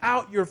live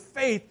out your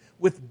faith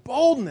with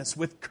boldness,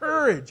 with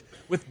courage,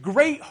 with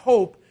great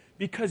hope,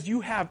 because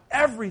you have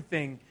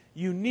everything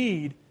you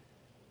need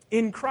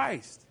in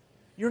Christ.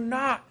 You're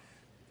not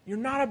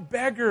a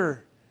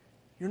beggar.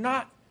 You're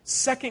not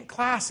second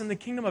class in the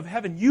kingdom of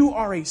heaven. You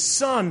are a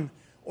son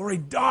or a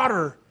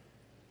daughter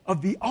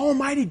of the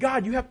Almighty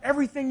God. You have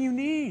everything you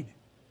need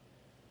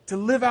to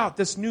live out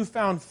this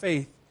newfound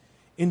faith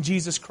in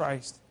Jesus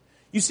Christ.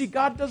 You see,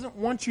 God doesn't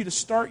want you to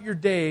start your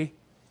day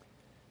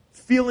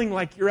feeling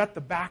like you're at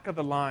the back of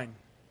the line.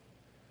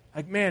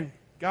 Like, man,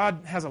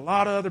 God has a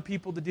lot of other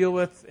people to deal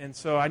with, and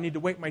so I need to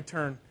wait my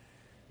turn.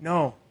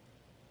 No.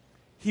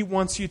 He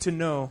wants you to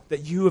know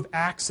that you have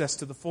access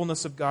to the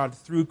fullness of God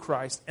through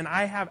Christ. And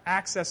I have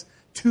access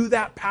to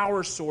that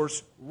power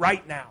source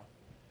right now.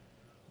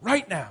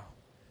 Right now.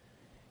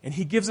 And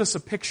He gives us a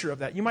picture of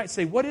that. You might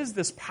say, what is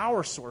this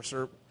power source?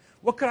 Or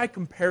what could I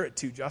compare it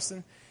to,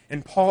 Justin?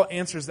 And Paul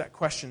answers that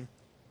question.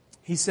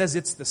 He says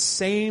it's the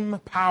same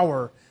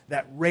power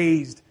that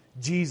raised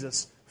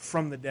Jesus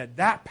from the dead.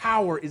 That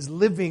power is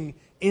living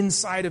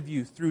inside of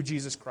you through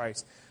Jesus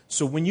Christ.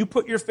 So when you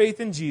put your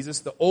faith in Jesus,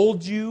 the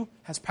old you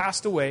has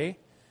passed away,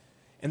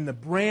 and the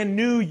brand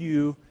new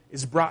you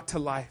is brought to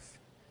life.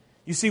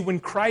 You see, when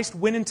Christ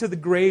went into the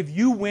grave,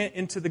 you went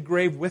into the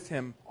grave with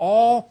Him.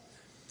 All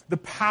the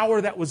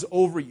power that was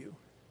over you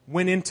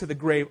went into the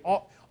grave.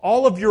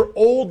 All of your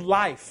old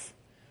life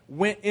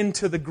went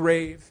into the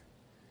grave.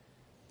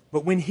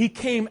 But when He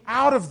came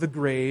out of the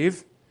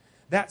grave,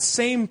 that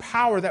same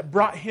power that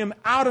brought Him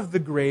out of the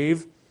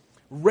grave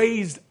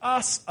raised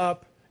us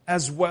up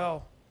as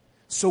well.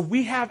 So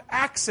we have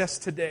access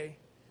today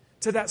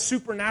to that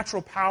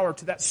supernatural power,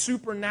 to that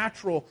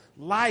supernatural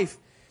life.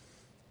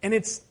 And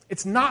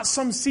it's not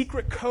some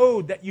secret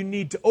code that you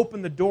need to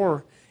open the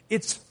door.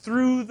 It's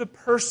through the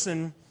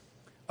person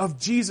of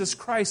Jesus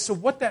Christ. So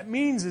what that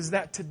means is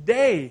that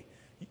today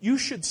you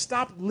should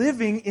stop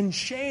living in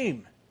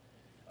shame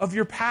of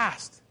your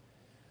past.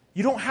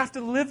 You don't have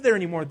to live there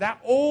anymore. That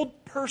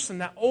old person,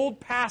 that old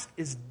past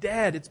is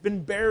dead. It's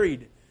been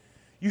buried.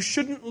 You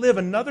shouldn't live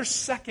another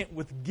second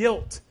with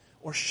guilt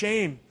or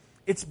shame.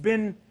 It's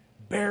been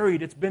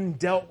buried. It's been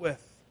dealt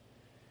with.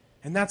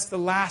 And that's the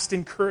last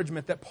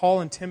encouragement that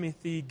Paul and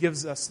Timothy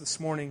gives us this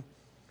morning.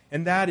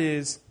 And that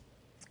is,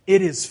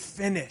 it is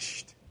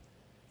finished.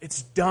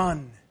 It's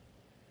done.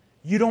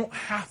 You don't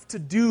have to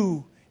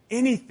do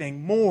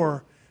anything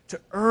more to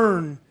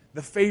earn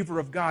the favor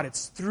of God.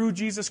 It's through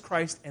Jesus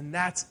Christ, and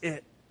that's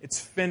it. It's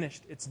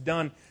finished. It's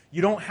done.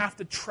 You don't have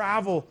to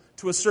travel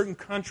to a certain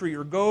country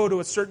or go to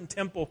a certain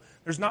temple.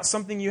 There's not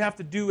something you have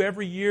to do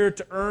every year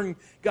to earn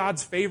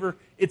God's favor.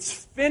 It's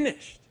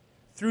finished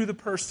through the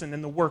person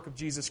and the work of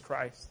Jesus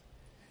Christ.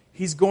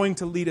 He's going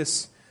to lead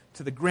us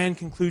to the grand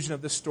conclusion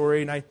of this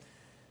story, and I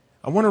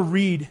want to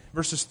read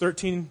verses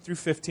 13 through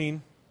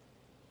 15,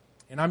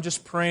 and I'm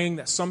just praying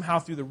that somehow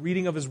through the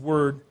reading of His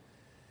Word,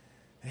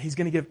 He's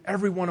going to give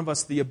every one of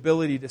us the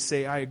ability to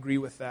say, I agree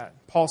with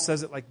that. Paul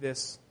says it like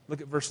this.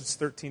 Look at verses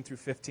 13 through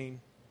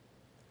 15.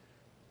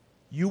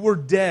 You were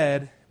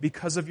dead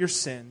because of your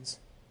sins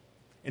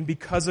and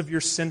because of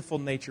your sinful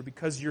nature,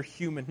 because you're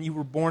human. You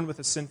were born with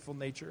a sinful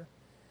nature.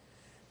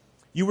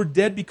 You were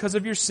dead because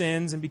of your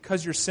sins and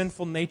because your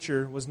sinful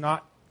nature was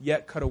not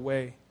yet cut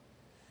away.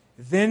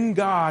 Then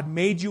God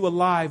made you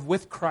alive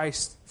with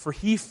Christ, for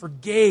He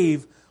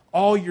forgave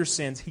all your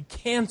sins. He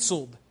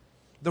canceled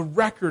the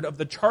record of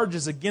the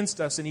charges against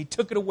us, and He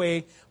took it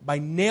away by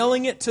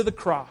nailing it to the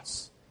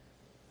cross.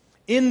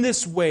 In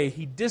this way,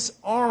 He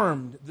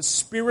disarmed the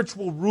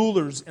spiritual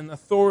rulers and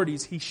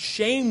authorities. He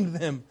shamed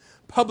them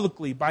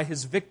publicly by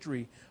His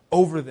victory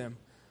over them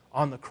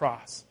on the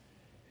cross.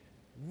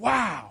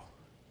 Wow!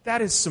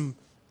 That's some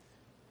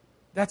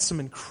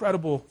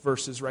incredible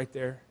verses right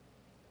there.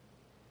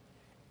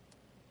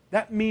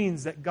 That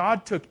means that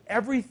God took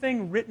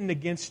everything written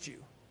against you.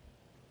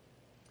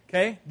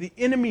 Okay? The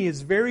enemy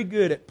is very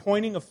good at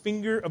pointing a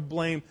finger of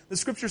blame. The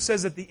Scripture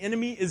says that the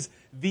enemy is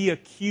the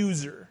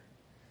accuser.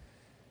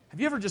 Have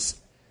you ever just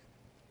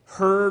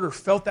heard or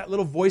felt that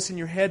little voice in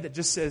your head that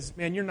just says,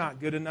 man, you're not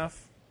good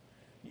enough.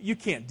 You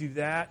can't do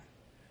that.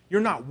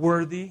 You're not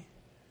worthy.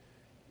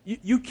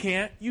 You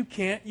can't.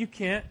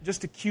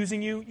 Just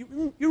accusing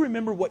you. You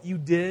remember what you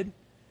did.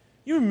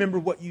 You remember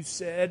what you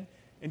said.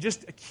 And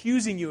just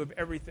accusing you of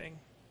everything.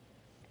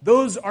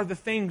 Those are the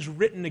things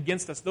written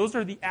against us. Those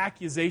are the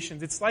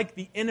accusations. It's like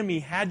the enemy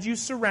had you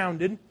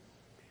surrounded,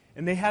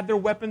 and they had their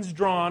weapons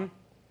drawn,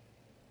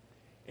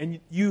 and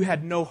you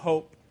had no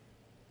hope.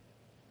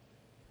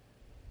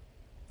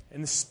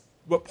 And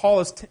what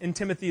Paul and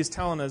Timothy is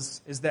telling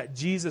us is that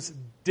Jesus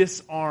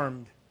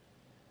disarmed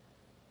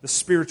the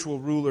spiritual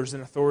rulers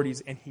and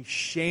authorities, and He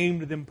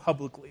shamed them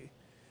publicly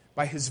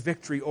by His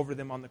victory over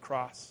them on the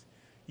cross.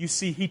 You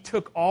see, He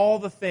took all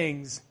the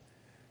things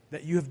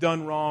that you have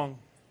done wrong,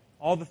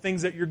 all the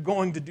things that you're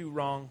going to do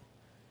wrong.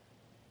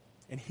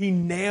 And He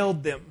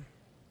nailed them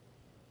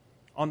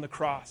on the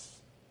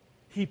cross.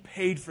 He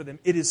paid for them.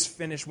 It is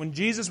finished. When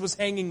Jesus was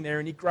hanging there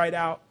and He cried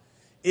out,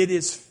 "It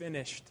is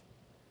finished,"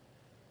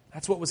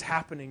 that's what was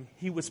happening.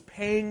 He was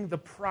paying the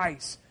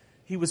price.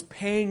 He was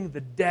paying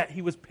the debt.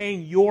 He was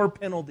paying your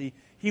penalty.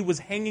 He was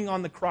hanging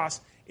on the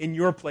cross in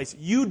your place.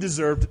 You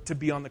deserved to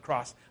be on the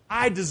cross.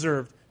 I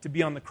deserved to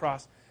be on the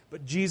cross.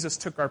 But Jesus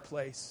took our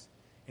place,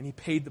 and He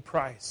paid the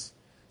price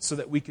so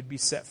that we could be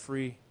set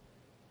free.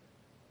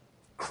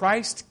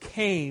 Christ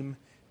came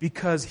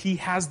because He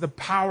has the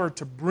power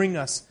to bring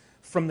us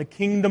from the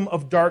kingdom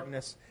of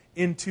darkness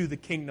into the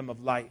kingdom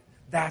of light.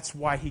 That's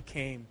why He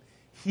came.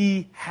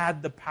 He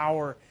had the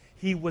power.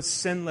 He was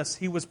sinless.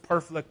 He was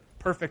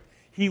perfect.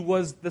 He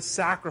was the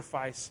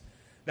sacrifice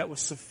that was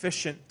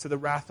sufficient to the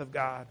wrath of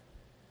God.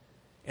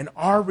 And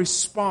our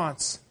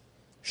response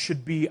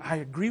should be, I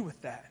agree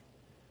with that.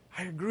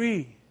 I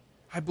agree.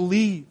 I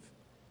believe.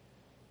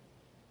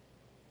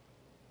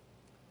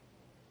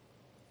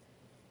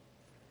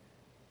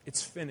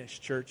 It's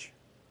finished, church.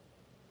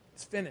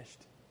 It's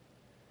finished.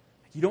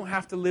 You don't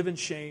have to live in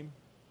shame.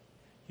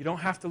 You don't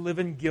have to live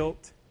in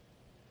guilt.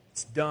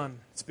 It's done.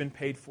 It's been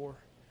paid for.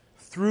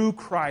 Through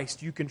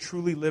Christ, you can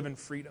truly live in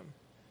freedom.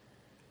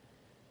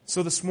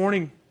 So this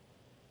morning,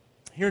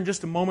 here in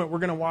just a moment, we're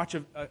going to watch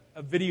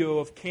a video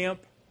of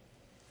camp.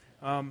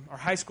 Our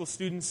high school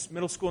students,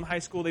 middle school and high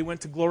school, they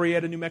went to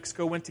Glorieta, New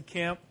Mexico, went to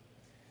camp.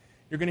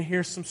 You're going to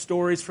hear some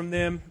stories from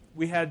them.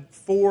 We had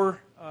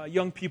 4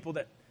 young people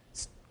that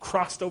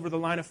crossed over the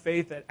line of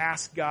faith, that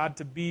asked God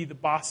to be the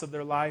boss of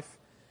their life.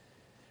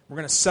 We're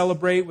going to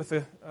celebrate with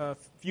a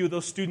few of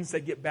those students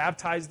that get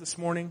baptized this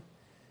morning.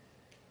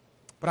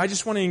 But I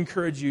just want to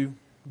encourage you,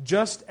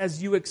 just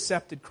as you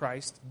accepted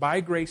Christ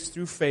by grace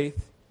through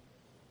faith,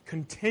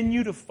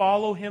 continue to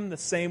follow Him the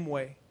same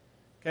way.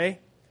 Okay?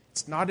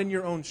 It's not in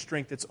your own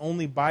strength. It's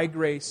only by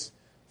grace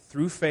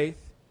through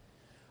faith.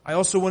 I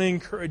also want to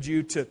encourage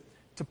you to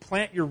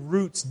plant your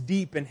roots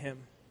deep in Him.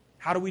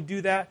 How do we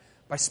do that?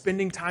 By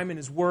spending time in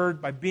His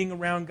Word, by being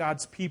around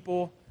God's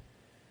people.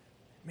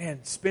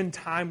 Man, spend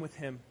time with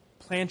Him.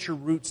 Plant your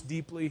roots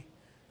deeply.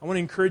 I want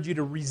to encourage you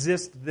to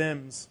resist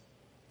thems.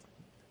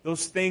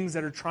 Those things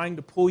that are trying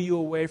to pull you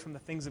away from the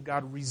things of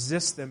God,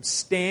 resist them.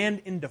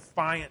 Stand in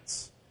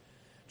defiance.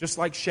 Just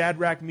like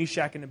Shadrach,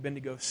 Meshach, and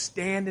Abednego.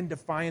 Stand in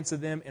defiance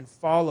of them and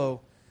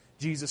follow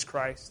Jesus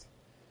Christ.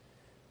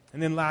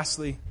 And then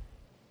lastly,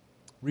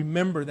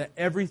 remember that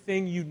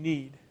everything you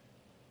need,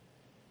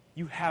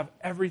 you have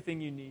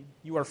everything you need.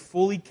 You are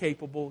fully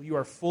capable. You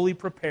are fully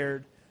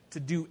prepared to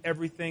do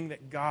everything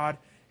that God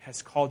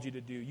has called you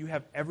to do. You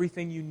have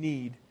everything you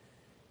need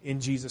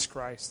in Jesus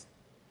Christ.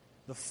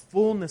 The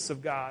fullness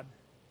of God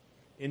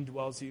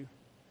indwells you.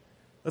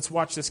 Let's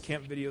watch this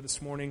camp video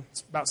this morning.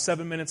 It's about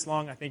 7 minutes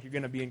long. I think you're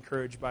going to be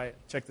encouraged by it.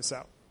 Check this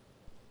out.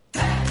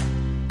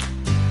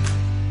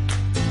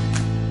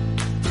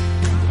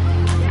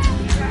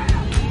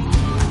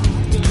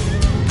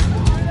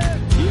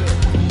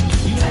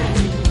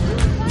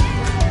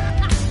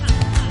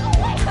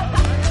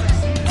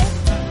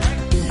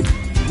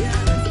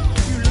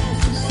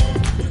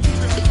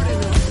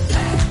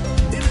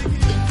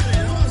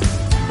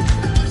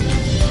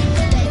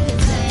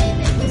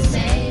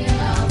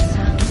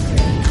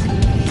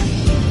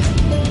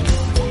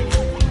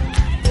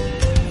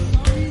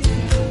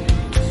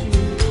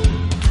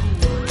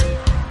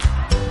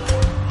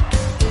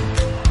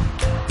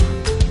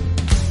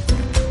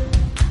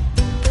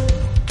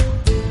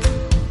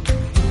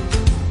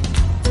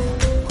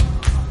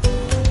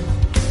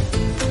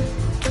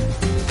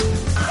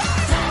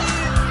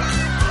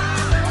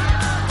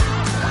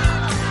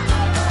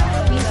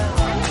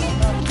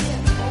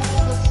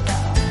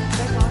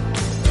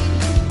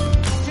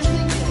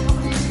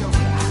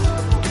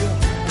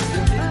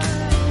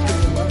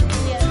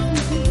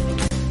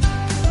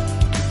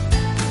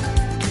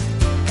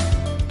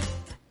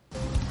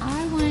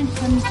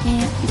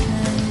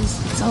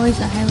 always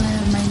a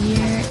highlight of my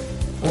year.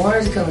 I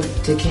wanted to come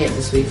to camp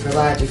this week for a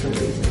lot of different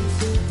reasons.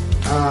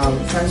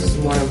 Friends was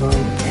one of them,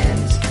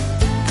 and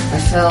I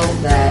felt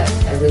that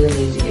I really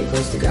needed to get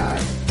close to God,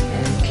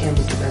 and camp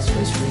was the best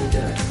place for me to do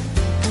it.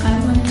 I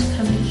wanted to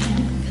come to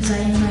camp because I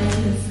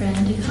invited a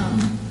friend to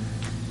come,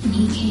 and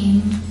he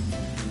came,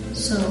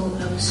 so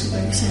I was super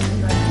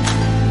excited about it.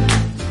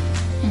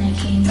 And I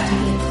came to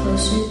get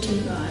closer to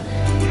God.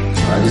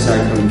 I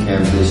decided to come to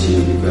camp this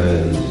year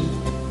because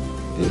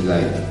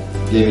it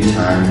gave me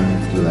time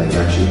to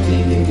actually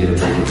think and get a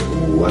break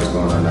of what's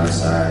going on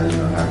outside,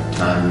 have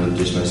time with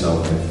just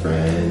myself and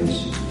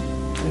friends,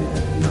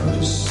 and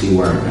just see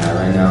where I'm at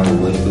right now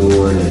with the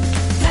Lord.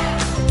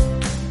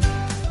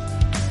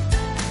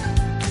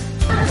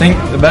 I think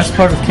the best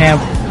part of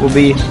camp will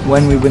be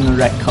when we win the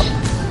Rec Cup.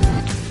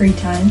 Free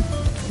time,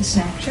 the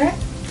snack shack,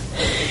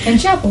 and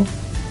chapel.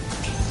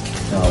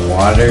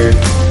 Water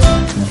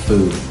and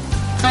food.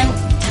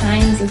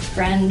 Times with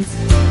friends.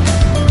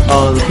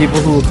 The people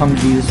who will come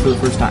to Jesus for the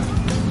first time.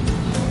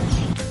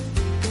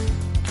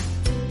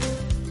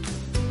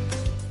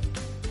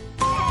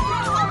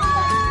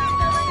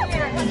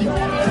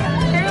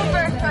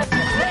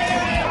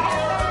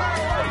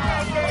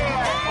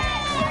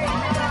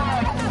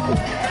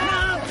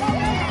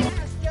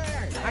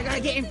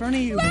 front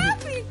of you.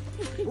 Laughing.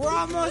 We're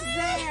almost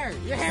there.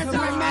 Your hands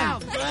on my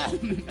mouth.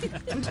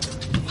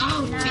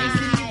 Oh,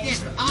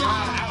 nice.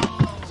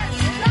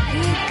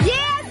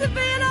 Yeah,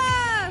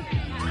 Savannah!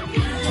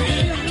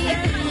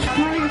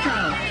 Mario,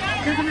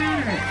 doesn't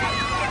matter.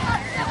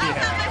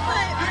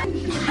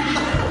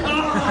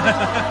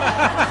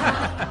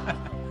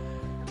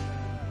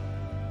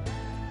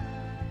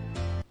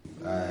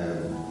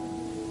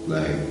 I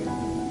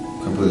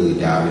completely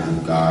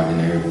doubted God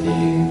and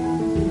everything.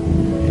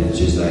 And it's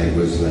just like, I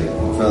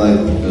felt like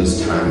it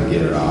was time to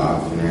get it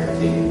off and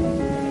everything.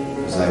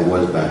 Because I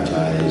was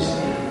baptized.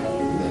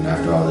 And then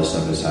after all this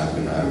stuff has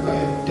happened, I've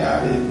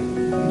doubted.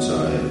 And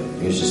so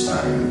it was just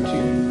time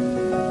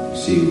to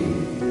see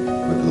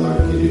what the Lord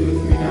could do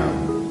with me now.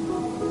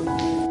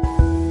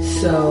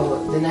 So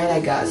the night I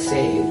got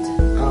saved,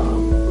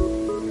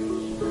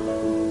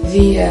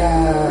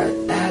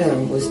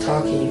 Adam was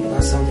talking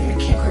about something. I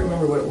can't quite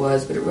remember what it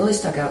was, but it really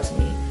stuck out to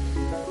me.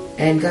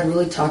 And God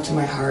really talked to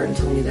my heart and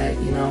told me that,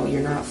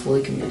 you're not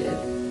fully committed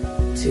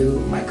to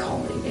my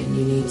calling, and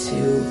you need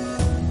to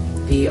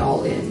be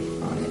all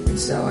in on it. And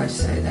so I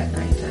decided that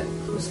night that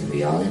I was going to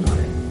be all in on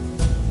it.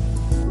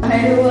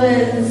 I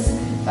was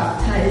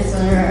baptized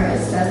when I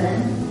was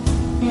 7,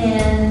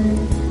 and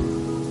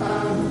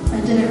I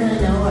didn't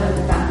really know what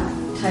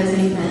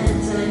baptizing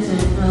meant, and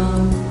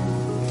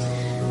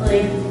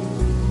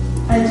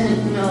I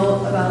didn't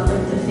know about your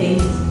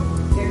faith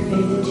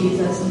in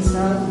Jesus and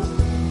stuff.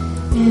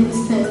 And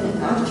then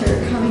after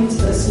coming to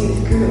this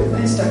youth group,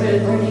 I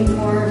started learning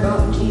more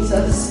about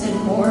Jesus and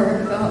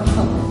more about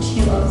how much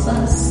He loves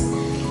us.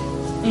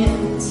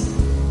 And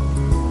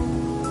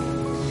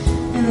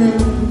then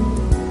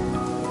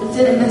I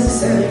didn't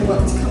necessarily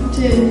want to come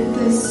to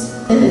this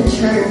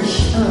church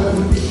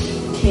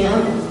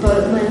camp,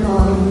 but my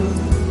mom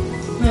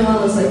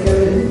was like, it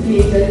would be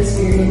a good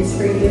experience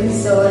for you,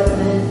 so I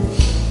went.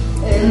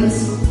 And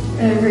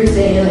every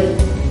day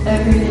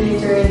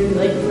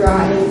during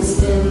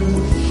rides and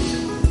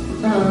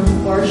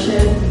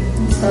worship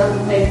and stuff,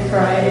 I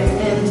cried,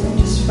 and I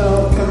just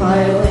felt God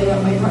laying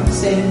on my heart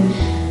saying,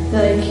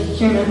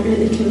 you're not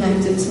really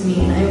connected to me,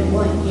 and I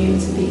want you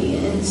to be.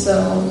 And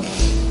so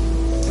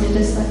I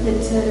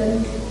decided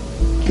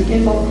to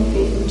give all my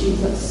faith in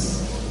Jesus.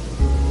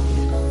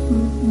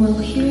 Well,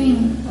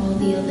 hearing all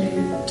the other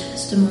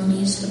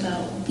testimonies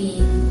about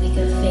being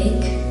a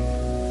fake,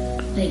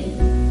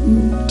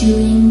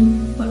 doing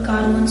what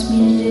God wants me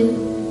to do,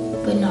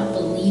 but not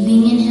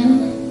believing in Him.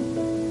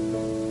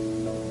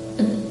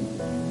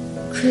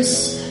 Chris,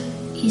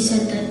 he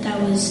said that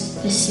was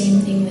the same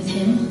thing with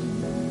him.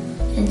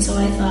 And so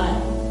I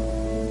thought,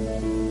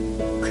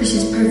 Chris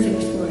is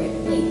perfect for it.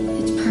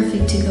 It's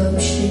perfect to go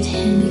straight to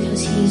him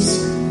because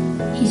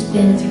he's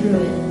been through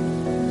it.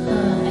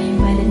 I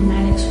invited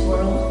Maddox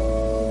Worrell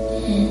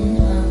and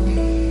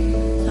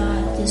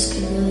thought this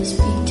could really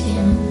speak to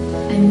him.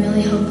 I'm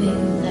really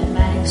hoping that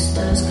Maddox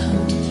does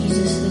come to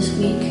Jesus this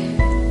week.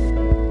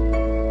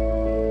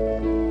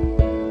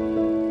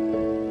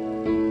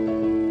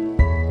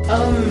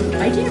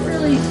 I didn't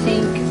really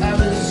think I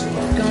was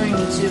going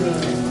to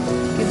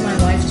give my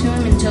life to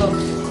him until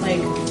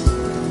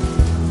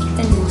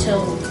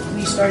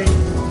we started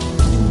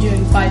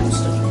doing Bible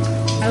study.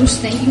 I was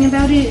thinking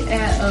about it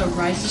at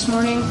Rise this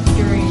morning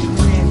when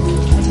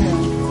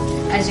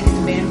Isaac and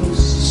the band was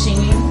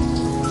singing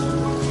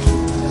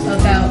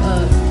about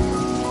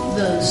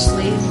the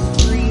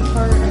slavery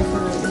part. I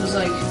heard it was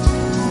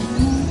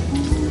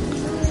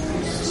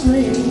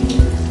slavery.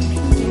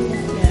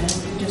 Yeah,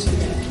 just like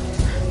that.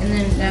 And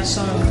then that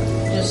song,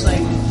 just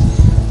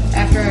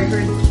after I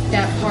heard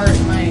that part,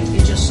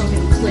 it just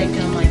something clicked,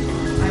 and I'm like,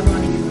 I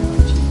want to give my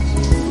life to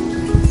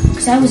Jesus.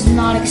 Because I was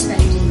not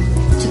expecting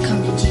to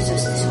come to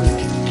Jesus this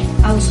week.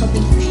 I was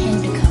hoping for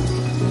him to come.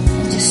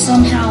 And just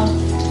somehow,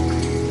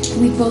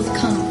 we both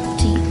come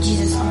to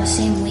Jesus on the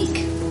same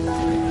week.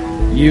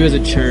 You as a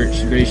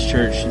church, Grace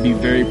Church, should be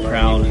very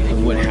proud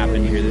of what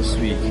happened here this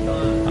week.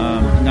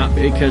 Not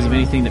because of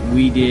anything that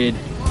we did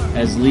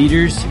as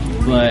leaders,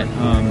 but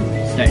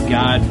that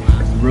God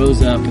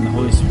rose up and the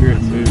Holy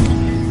Spirit moved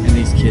in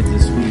these kids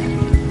this week.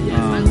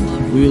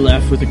 We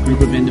left with a group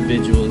of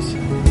individuals,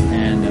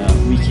 and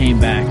we came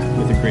back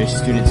with a Grace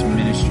Students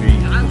Ministry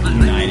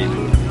United.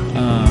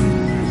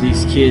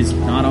 These kids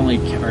not only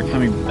are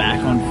coming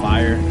back on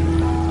fire,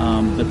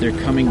 but they're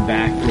coming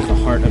back with a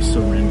heart of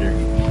surrender,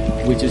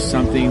 which is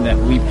something that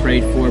we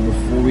prayed for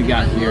before we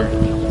got here,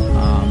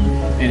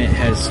 and it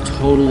has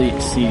totally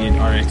exceeded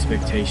our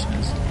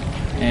expectations.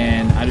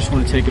 And I just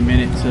want to take a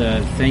minute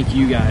to thank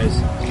you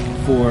guys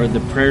for the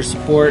prayer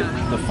support,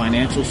 the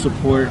financial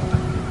support,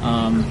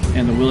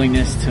 and the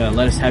willingness to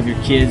let us have your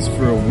kids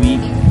for a week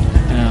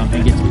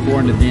and get to pour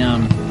into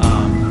them.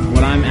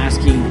 What I'm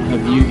asking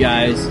of you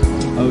guys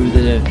over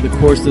the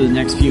course of the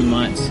next few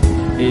months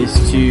is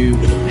to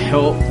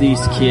help these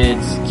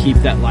kids keep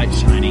that light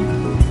shining.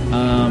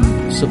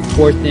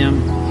 Support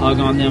them, hug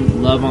on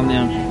them, love on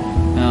them,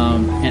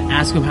 and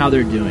ask them how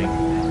they're doing.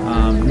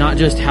 Not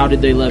just how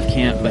did they love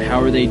camp, but how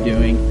are they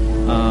doing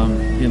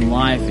in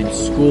life, in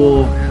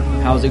school,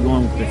 how's it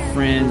going with their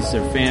friends,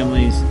 their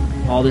families,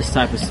 all this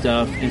type of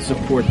stuff, and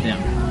support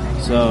them.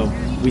 So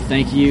we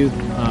thank you.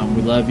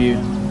 We love you.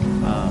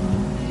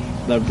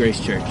 Love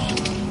Grace Church.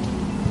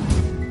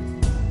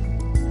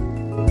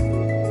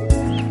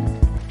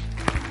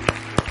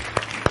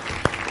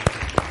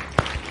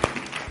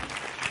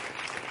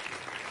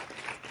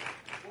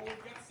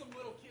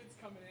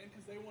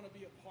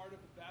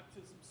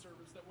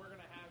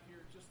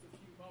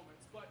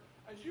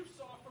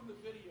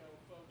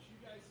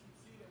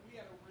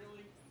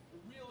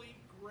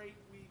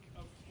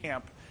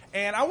 Camp.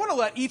 And I want to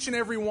let each and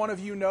every one of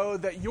you know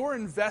that your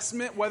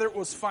investment, whether it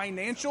was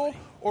financial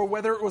or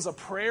whether it was a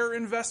prayer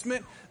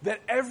investment, that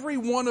every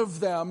one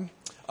of them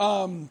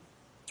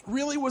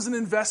really was an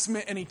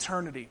investment in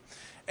eternity.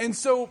 And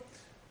so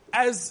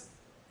as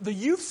the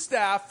youth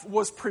staff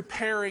was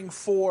preparing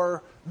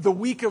for the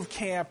week of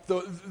camp,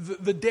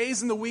 the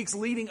days and the weeks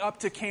leading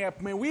up to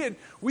camp, man,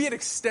 we had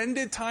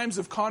extended times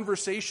of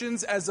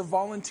conversations as a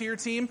volunteer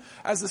team,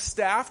 as a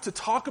staff, to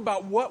talk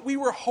about what we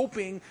were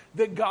hoping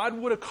that God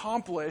would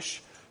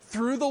accomplish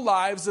through the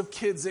lives of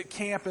kids at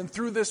camp and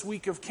through this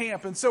week of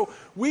camp. And so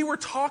we were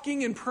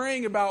talking and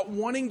praying about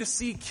wanting to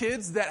see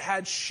kids that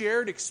had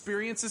shared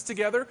experiences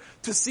together,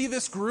 to see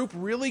this group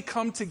really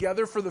come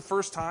together for the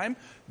first time,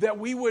 that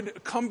we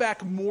would come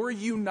back more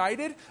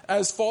united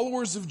as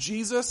followers of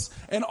Jesus,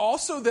 and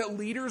also that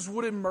leaders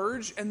would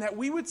emerge and that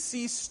we would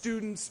see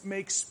students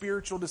make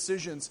spiritual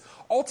decisions.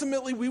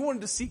 Ultimately, we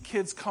wanted to see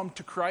kids come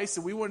to Christ,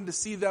 and we wanted to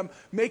see them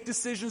make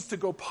decisions to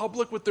go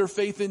public with their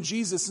faith in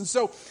Jesus. And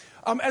so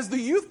as the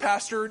youth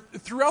pastor,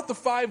 throughout the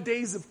 5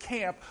 days of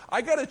camp,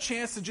 I got a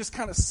chance to just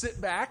kind of sit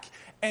back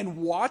and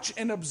watch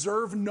and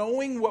observe,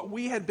 knowing what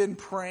we had been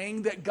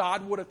praying that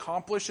God would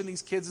accomplish in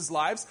these kids'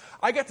 lives.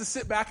 I got to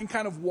sit back and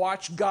kind of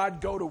watch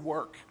God go to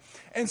work.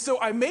 And so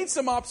I made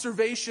some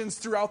observations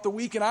throughout the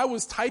week, and I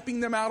was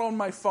typing them out on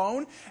my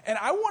phone. And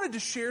I wanted to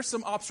share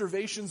some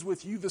observations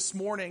with you this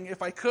morning,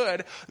 if I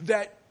could,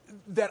 that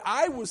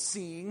I was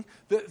seeing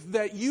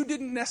that you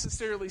didn't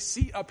necessarily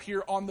see up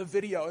here on the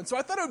video. And so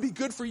I thought it would be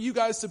good for you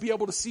guys to be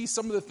able to see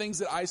some of the things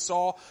that I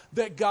saw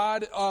that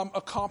God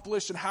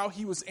accomplished and how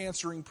he was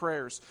answering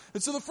prayers.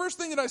 And so the first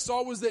thing that I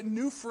saw was that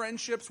new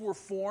friendships were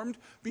formed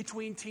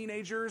between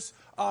teenagers,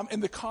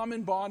 and the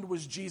common bond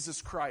was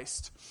Jesus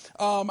Christ.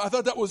 I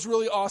thought that was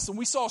really awesome.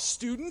 We saw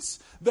students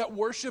that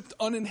worshiped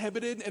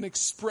uninhibited and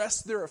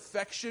expressed their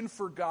affection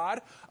for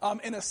God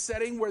in a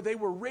setting where they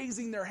were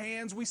raising their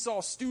hands. We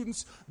saw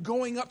students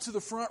going up to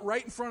the front,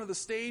 right in front of the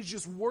stage,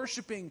 just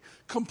worshiping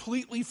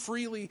completely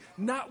freely,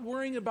 not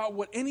worrying about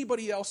what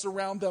anybody else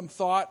around them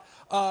thought.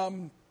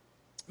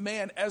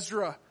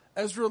 Ezra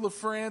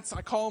LaFrance,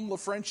 I call him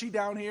LaFrenchie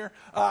down here.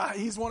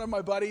 He's one of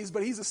my buddies,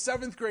 but he's a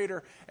 7th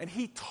grader, and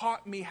he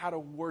taught me how to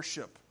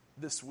worship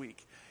this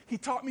week. He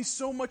taught me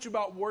so much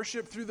about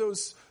worship through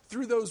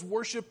those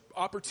worship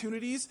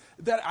opportunities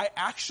that I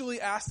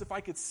actually asked if I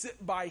could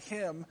sit by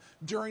him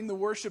during the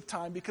worship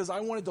time, because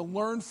I wanted to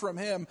learn from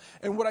him.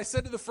 And what I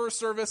said to the first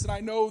service, and I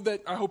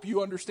hope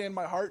you understand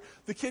my heart,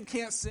 the kid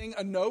can't sing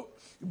a note,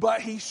 but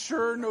he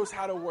sure knows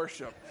how to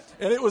worship.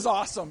 And it was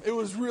awesome. It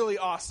was really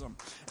awesome.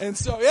 And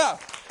so, yeah.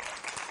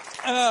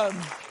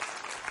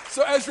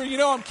 So Ezra, you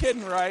know I'm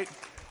kidding, right?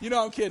 You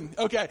know I'm kidding.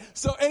 Okay.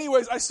 So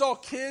anyways, I saw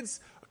kids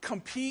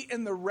compete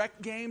in the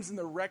rec games in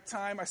the rec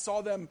time. I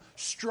saw them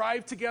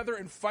strive together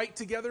and fight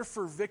together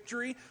for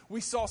victory.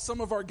 We saw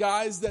some of our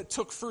guys that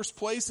took first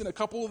place in a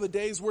couple of the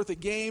days worth of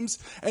games.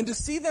 And to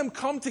see them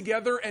come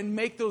together and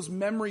make those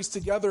memories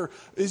together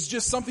is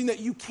just something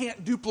that you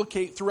can't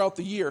duplicate throughout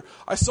the year.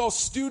 I saw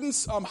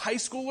students, high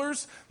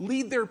schoolers,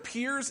 lead their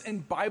peers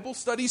in Bible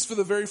studies for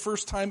the very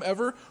first time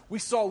ever. We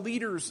saw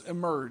leaders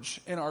emerge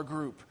in our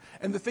group.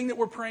 And the thing that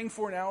we're praying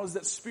for now is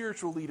that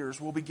spiritual leaders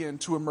will begin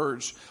to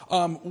emerge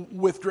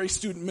with Grace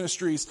Student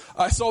Ministries.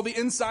 I saw the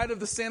inside of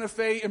the Santa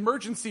Fe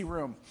emergency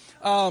room.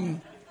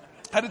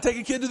 Had to take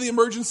a kid to the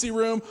emergency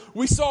room.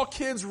 We saw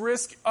kids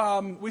risk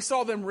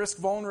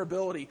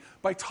vulnerability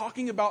by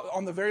talking about,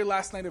 on the very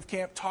last night of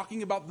camp,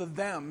 talking about the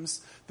thems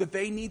that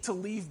they need to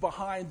leave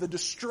behind, the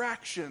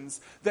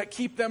distractions that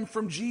keep them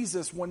from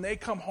Jesus when they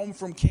come home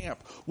from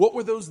camp. What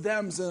were those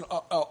thems? And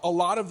a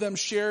lot of them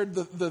shared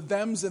the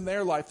thems in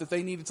their life that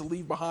they needed to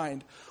leave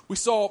behind. We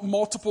saw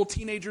multiple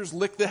teenagers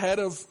lick the head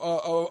of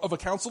a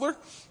counselor.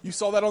 You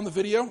saw that on the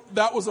video.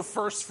 That was a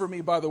first for me,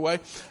 by the way.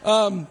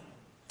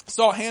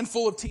 Saw a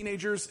handful of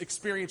teenagers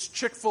experience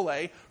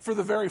Chick-fil-A for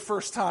the very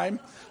first time.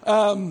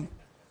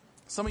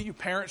 Some of you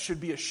parents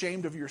should be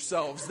ashamed of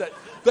yourselves that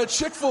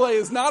Chick-fil-A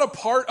is not a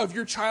part of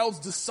your child's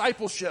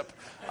discipleship.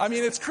 I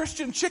mean, it's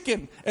Christian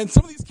chicken, and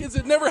some of these kids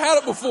had never had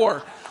it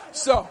before.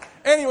 So,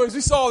 anyways,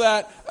 we saw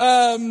that.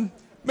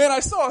 I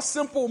saw a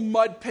simple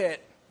mud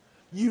pit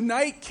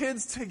unite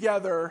kids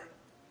together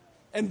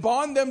and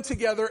bond them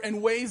together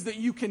in ways that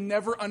you can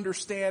never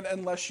understand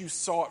unless you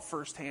saw it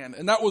firsthand.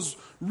 And that was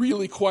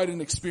really quite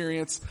an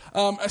experience.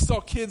 I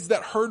saw kids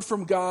that heard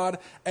from God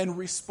and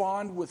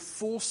respond with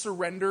full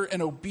surrender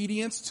and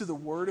obedience to the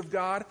Word of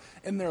God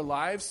in their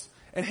lives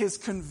and His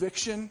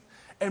conviction.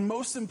 And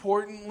most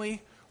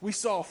importantly, we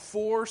saw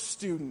 4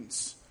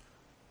 students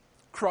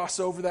cross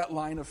over that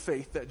line of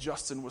faith that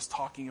Justin was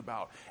talking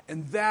about.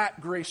 And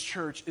that, Grace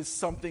Church, is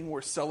something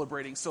we're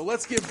celebrating. So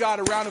let's give God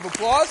a round of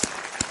applause.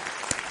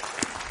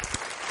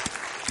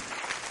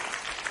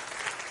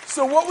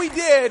 So what we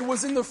did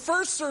was in the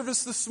first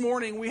service this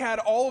morning, we had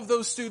all of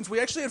those students. We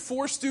actually had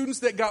 4 students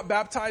that got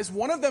baptized.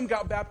 One of them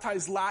got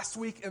baptized last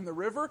week in the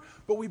river,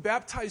 but we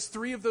baptized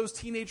 3 of those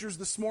teenagers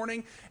this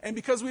morning. And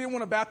because we didn't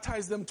want to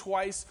baptize them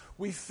twice,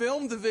 we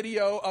filmed the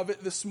video of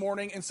it this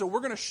morning. And so we're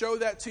going to show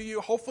that to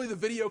you. Hopefully the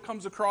video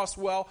comes across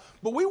well.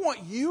 But we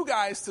want you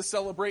guys to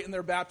celebrate in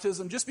their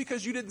baptism. Just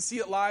because you didn't see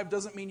it live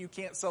doesn't mean you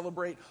can't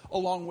celebrate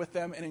along with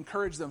them and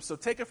encourage them. So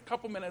take a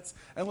couple minutes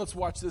and let's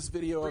watch this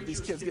video of these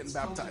kids getting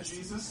baptized.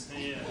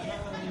 Yeah.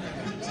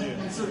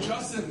 So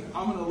Justin,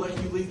 I'm going to let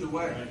you lead the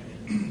way.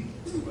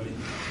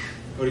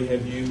 Cody,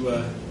 have you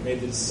made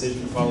the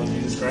decision to follow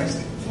Jesus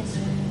Christ? Yes, sir.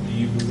 Do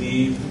you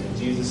believe that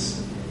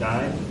Jesus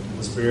died,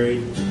 was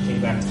buried,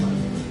 came back to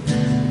life?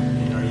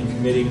 And are you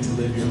committing to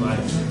live your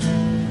life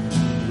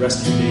the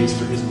rest of your days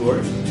for His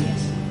glory?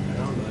 Yes. Right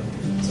on, bud.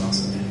 That's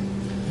awesome,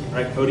 man. All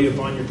right, Cody,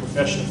 upon your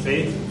profession of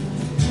faith,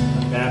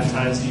 I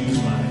baptize you,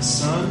 my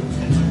son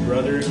and my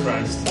brother in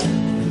Christ,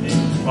 in the name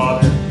of the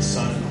Father, the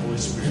Son, and the Holy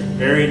Spirit,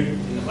 buried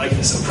in the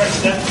likeness of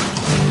Christ's death,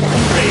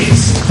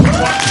 raised.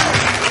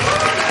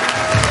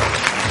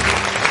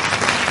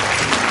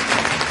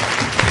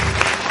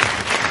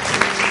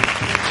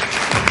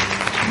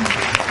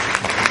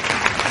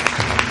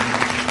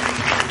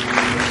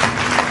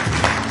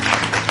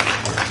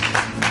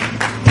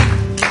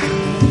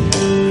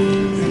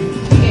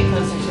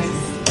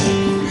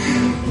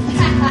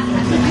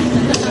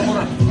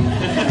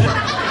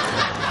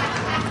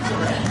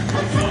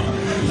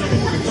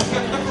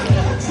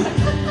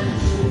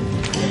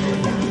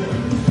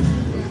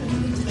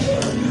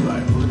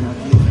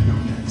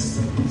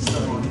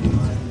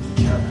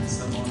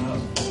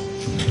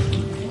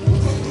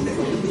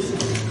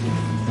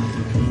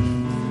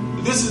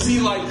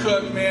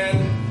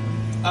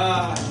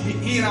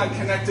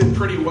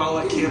 Pretty well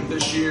at camp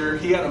this year.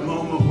 He had a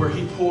moment where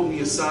he pulled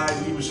me aside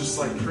and he was just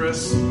like,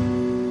 Chris,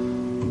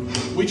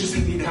 we just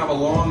need to have a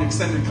long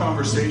extended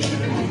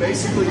conversation. And he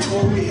basically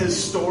told me his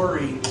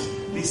story.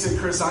 He said,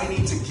 Chris, I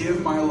need to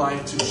give my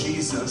life to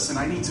Jesus and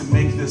I need to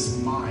make this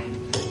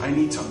mine. I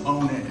need to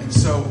own it. And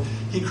so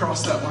he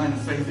crossed that line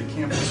of faith at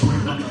camp this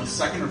week on the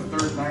second or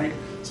third night.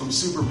 So I'm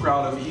super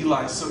proud of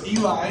Eli. So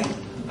Eli, go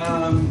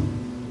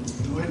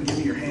ahead and give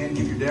me your hand.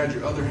 Give your dad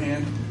your other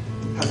hand.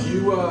 Have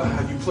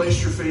you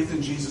placed your faith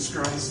in Jesus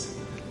Christ?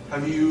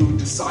 Have you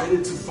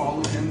decided to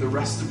follow Him the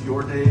rest of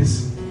your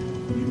days?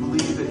 Do you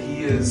believe that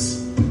He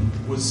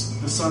was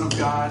the Son of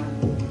God,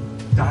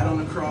 died on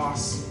the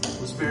cross,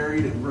 was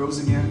buried, and rose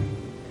again?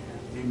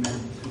 Amen.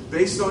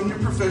 Based on your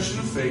profession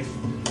of faith,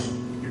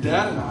 your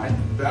dad and I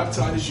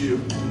baptize you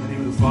in the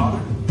name of the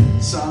Father,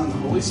 Son, and the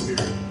Holy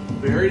Spirit,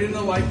 buried in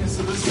the likeness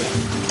of His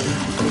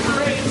death.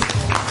 Great.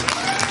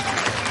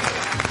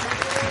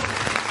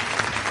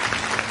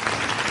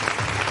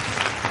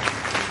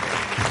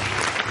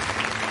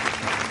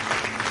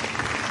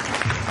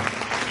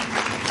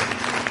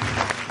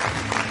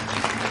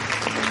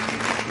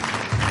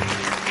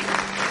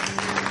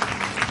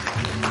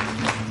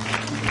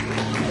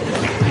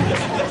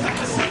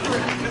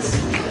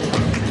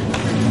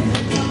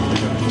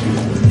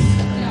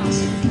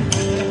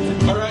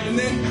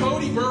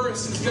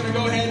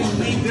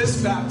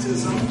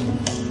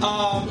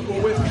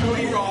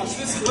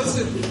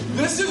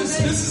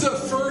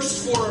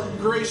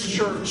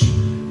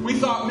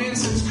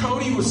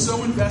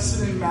 So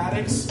invested in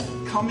Maddox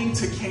coming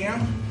to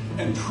camp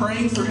and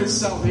praying for his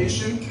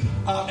salvation.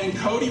 And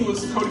Cody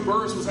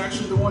Burris was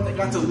actually the one that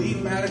got to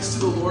lead Maddox to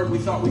the Lord. We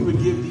thought we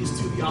would give these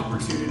two the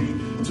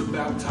opportunity to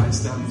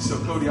baptize them. So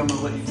Cody, I'm going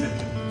to let you take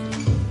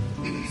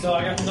it. So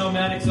I got to know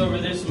Maddox over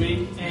this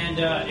week, and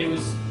it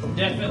was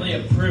definitely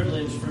a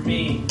privilege for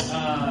me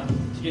to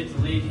get to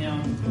lead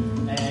him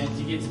and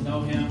to get to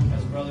know him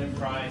as a brother in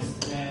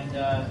Christ.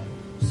 And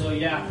so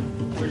yeah,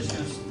 we're just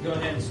going to go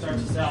ahead and start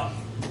this out.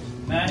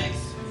 Maddox,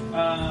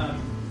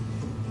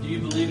 do you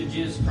believe in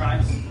Jesus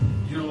Christ,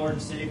 your Lord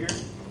and Savior?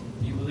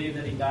 Do you believe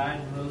that He died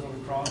and rose on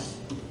the cross,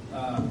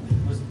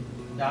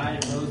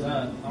 died and rose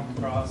up on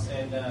the cross,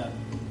 and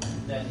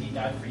that He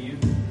died for you?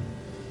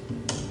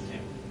 Okay.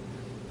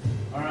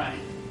 All right.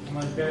 I'm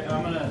going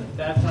to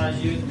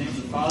baptize you in the name of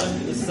the Father,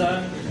 the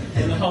Son,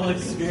 and the Holy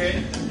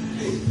Spirit.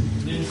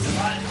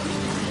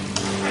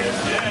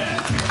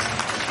 Yeah.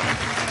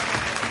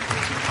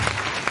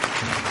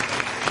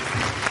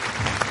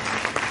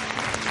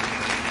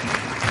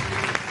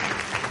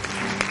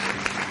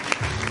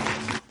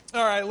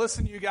 All right,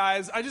 listen, you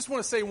guys, I just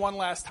want to say one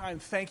last time,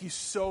 thank you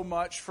so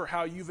much for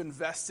how you've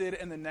invested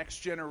in the next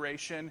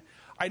generation.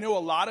 I know a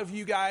lot of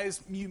you guys,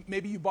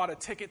 maybe you bought a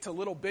ticket to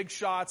Little Big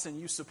Shots and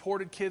you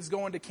supported kids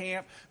going to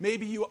camp.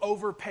 Maybe you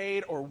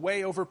overpaid or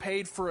way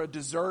overpaid for a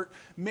dessert.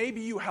 Maybe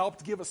you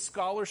helped give a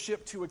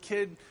scholarship to a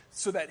kid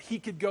so that he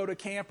could go to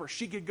camp or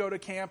she could go to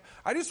camp.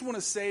 I just want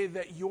to say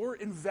that your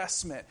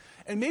investment,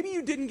 and maybe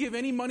you didn't give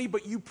any money,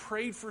 but you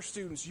prayed for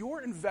students,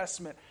 your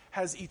investment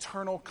has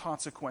eternal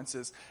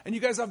consequences. And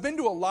you guys, I've been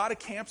to a lot of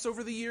camps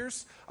over the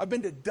years. I've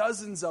been to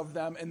dozens of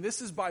them, and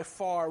this is by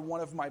far one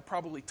of my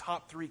probably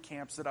top 3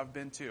 camps that I've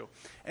been to.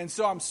 And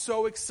so I'm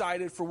so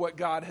excited for what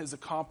God has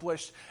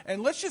accomplished.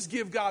 And let's just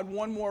give God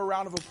one more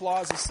round of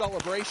applause, a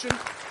celebration.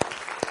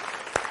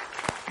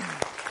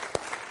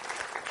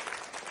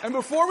 And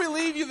before we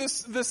leave you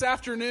this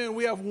afternoon,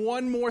 we have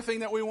one more thing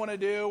that we want to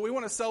do. We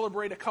want to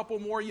celebrate a couple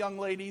more young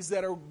ladies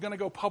that are going to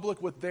go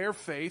public with their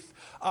faith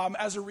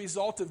as a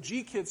result of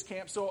G-Kids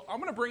Camp. So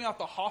I'm going to bring out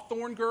the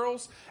Hawthorne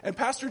girls, and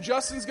Pastor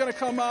Justin's going to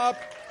come up,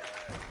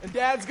 and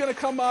Dad's going to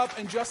come up,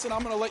 and Justin,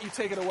 I'm going to let you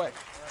take it away.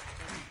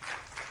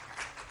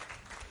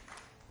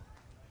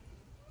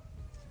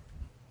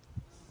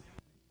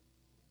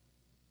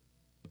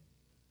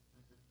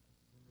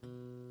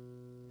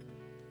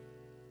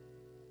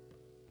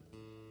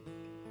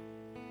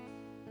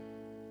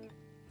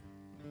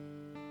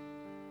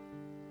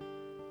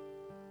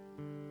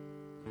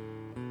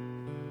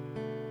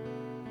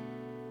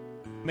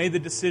 Made the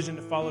decision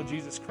to follow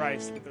Jesus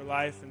Christ with their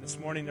life, and this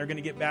morning they're going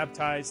to get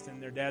baptized,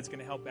 and their dad's going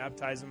to help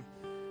baptize them.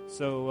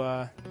 So,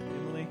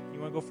 Emily, you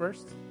want to go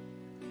first?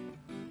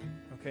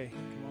 Okay,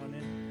 come on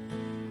in.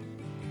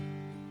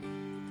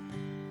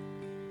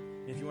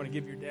 If you want to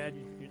give your dad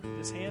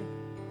this hand,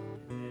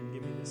 and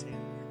give me this hand.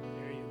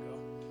 There you go.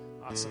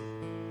 Awesome.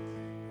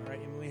 All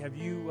right, Emily, have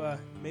you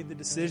made the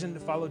decision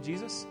to follow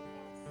Jesus?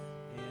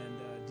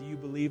 And do you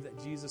believe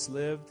that Jesus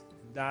lived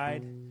and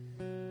died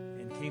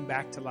and came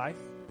back to life?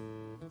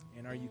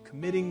 And are you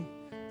committing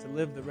to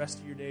live the rest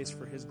of your days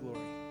for His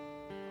glory?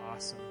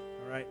 Awesome.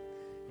 All right.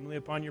 Emily,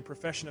 upon your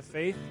profession of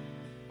faith,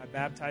 I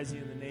baptize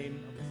you in the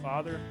name of the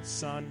Father,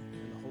 Son,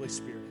 and the Holy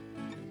Spirit.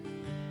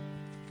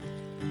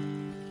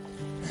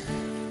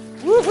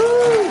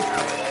 Woohoo!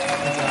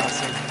 That's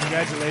awesome.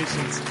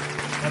 Congratulations.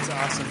 That's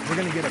awesome. We're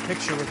going to get a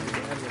picture with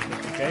your dad real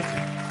quick, okay?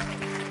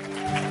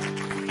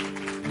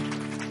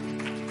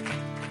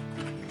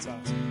 That's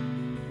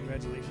awesome.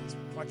 Congratulations.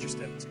 Watch your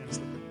step. It's kind of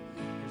slippery.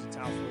 Here's a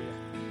towel for you.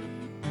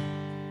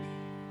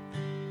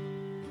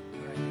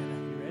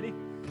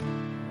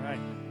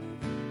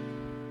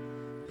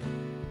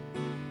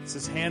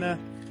 This is Hannah.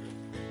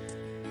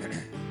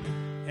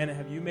 Hannah,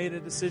 have you made a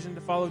decision to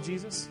follow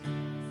Jesus?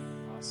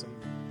 Awesome.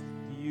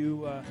 Do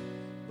you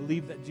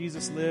believe that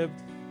Jesus lived,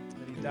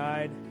 that He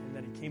died, and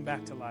that He came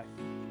back to life?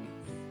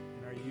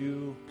 And are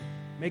you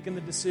making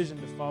the decision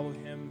to follow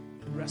Him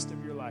the rest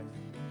of your life?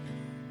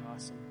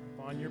 Awesome.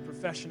 Upon your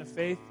profession of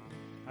faith,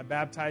 I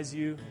baptize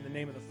you in the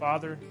name of the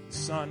Father, the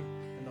Son,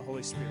 and the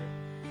Holy Spirit.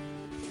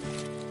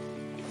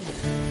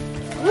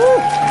 Woo!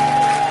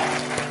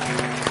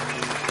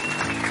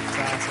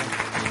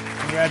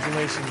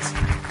 Congratulations.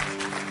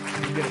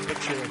 You get a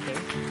picture, okay?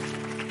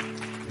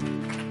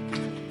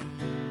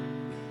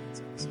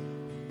 That's awesome.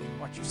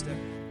 Watch your step.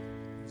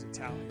 There's a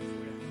towel here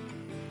for you.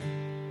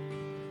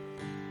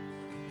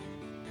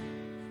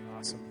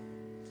 Awesome.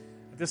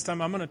 At this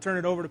time, I'm going to turn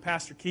it over to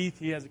Pastor Keith.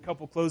 He has a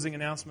couple closing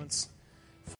announcements.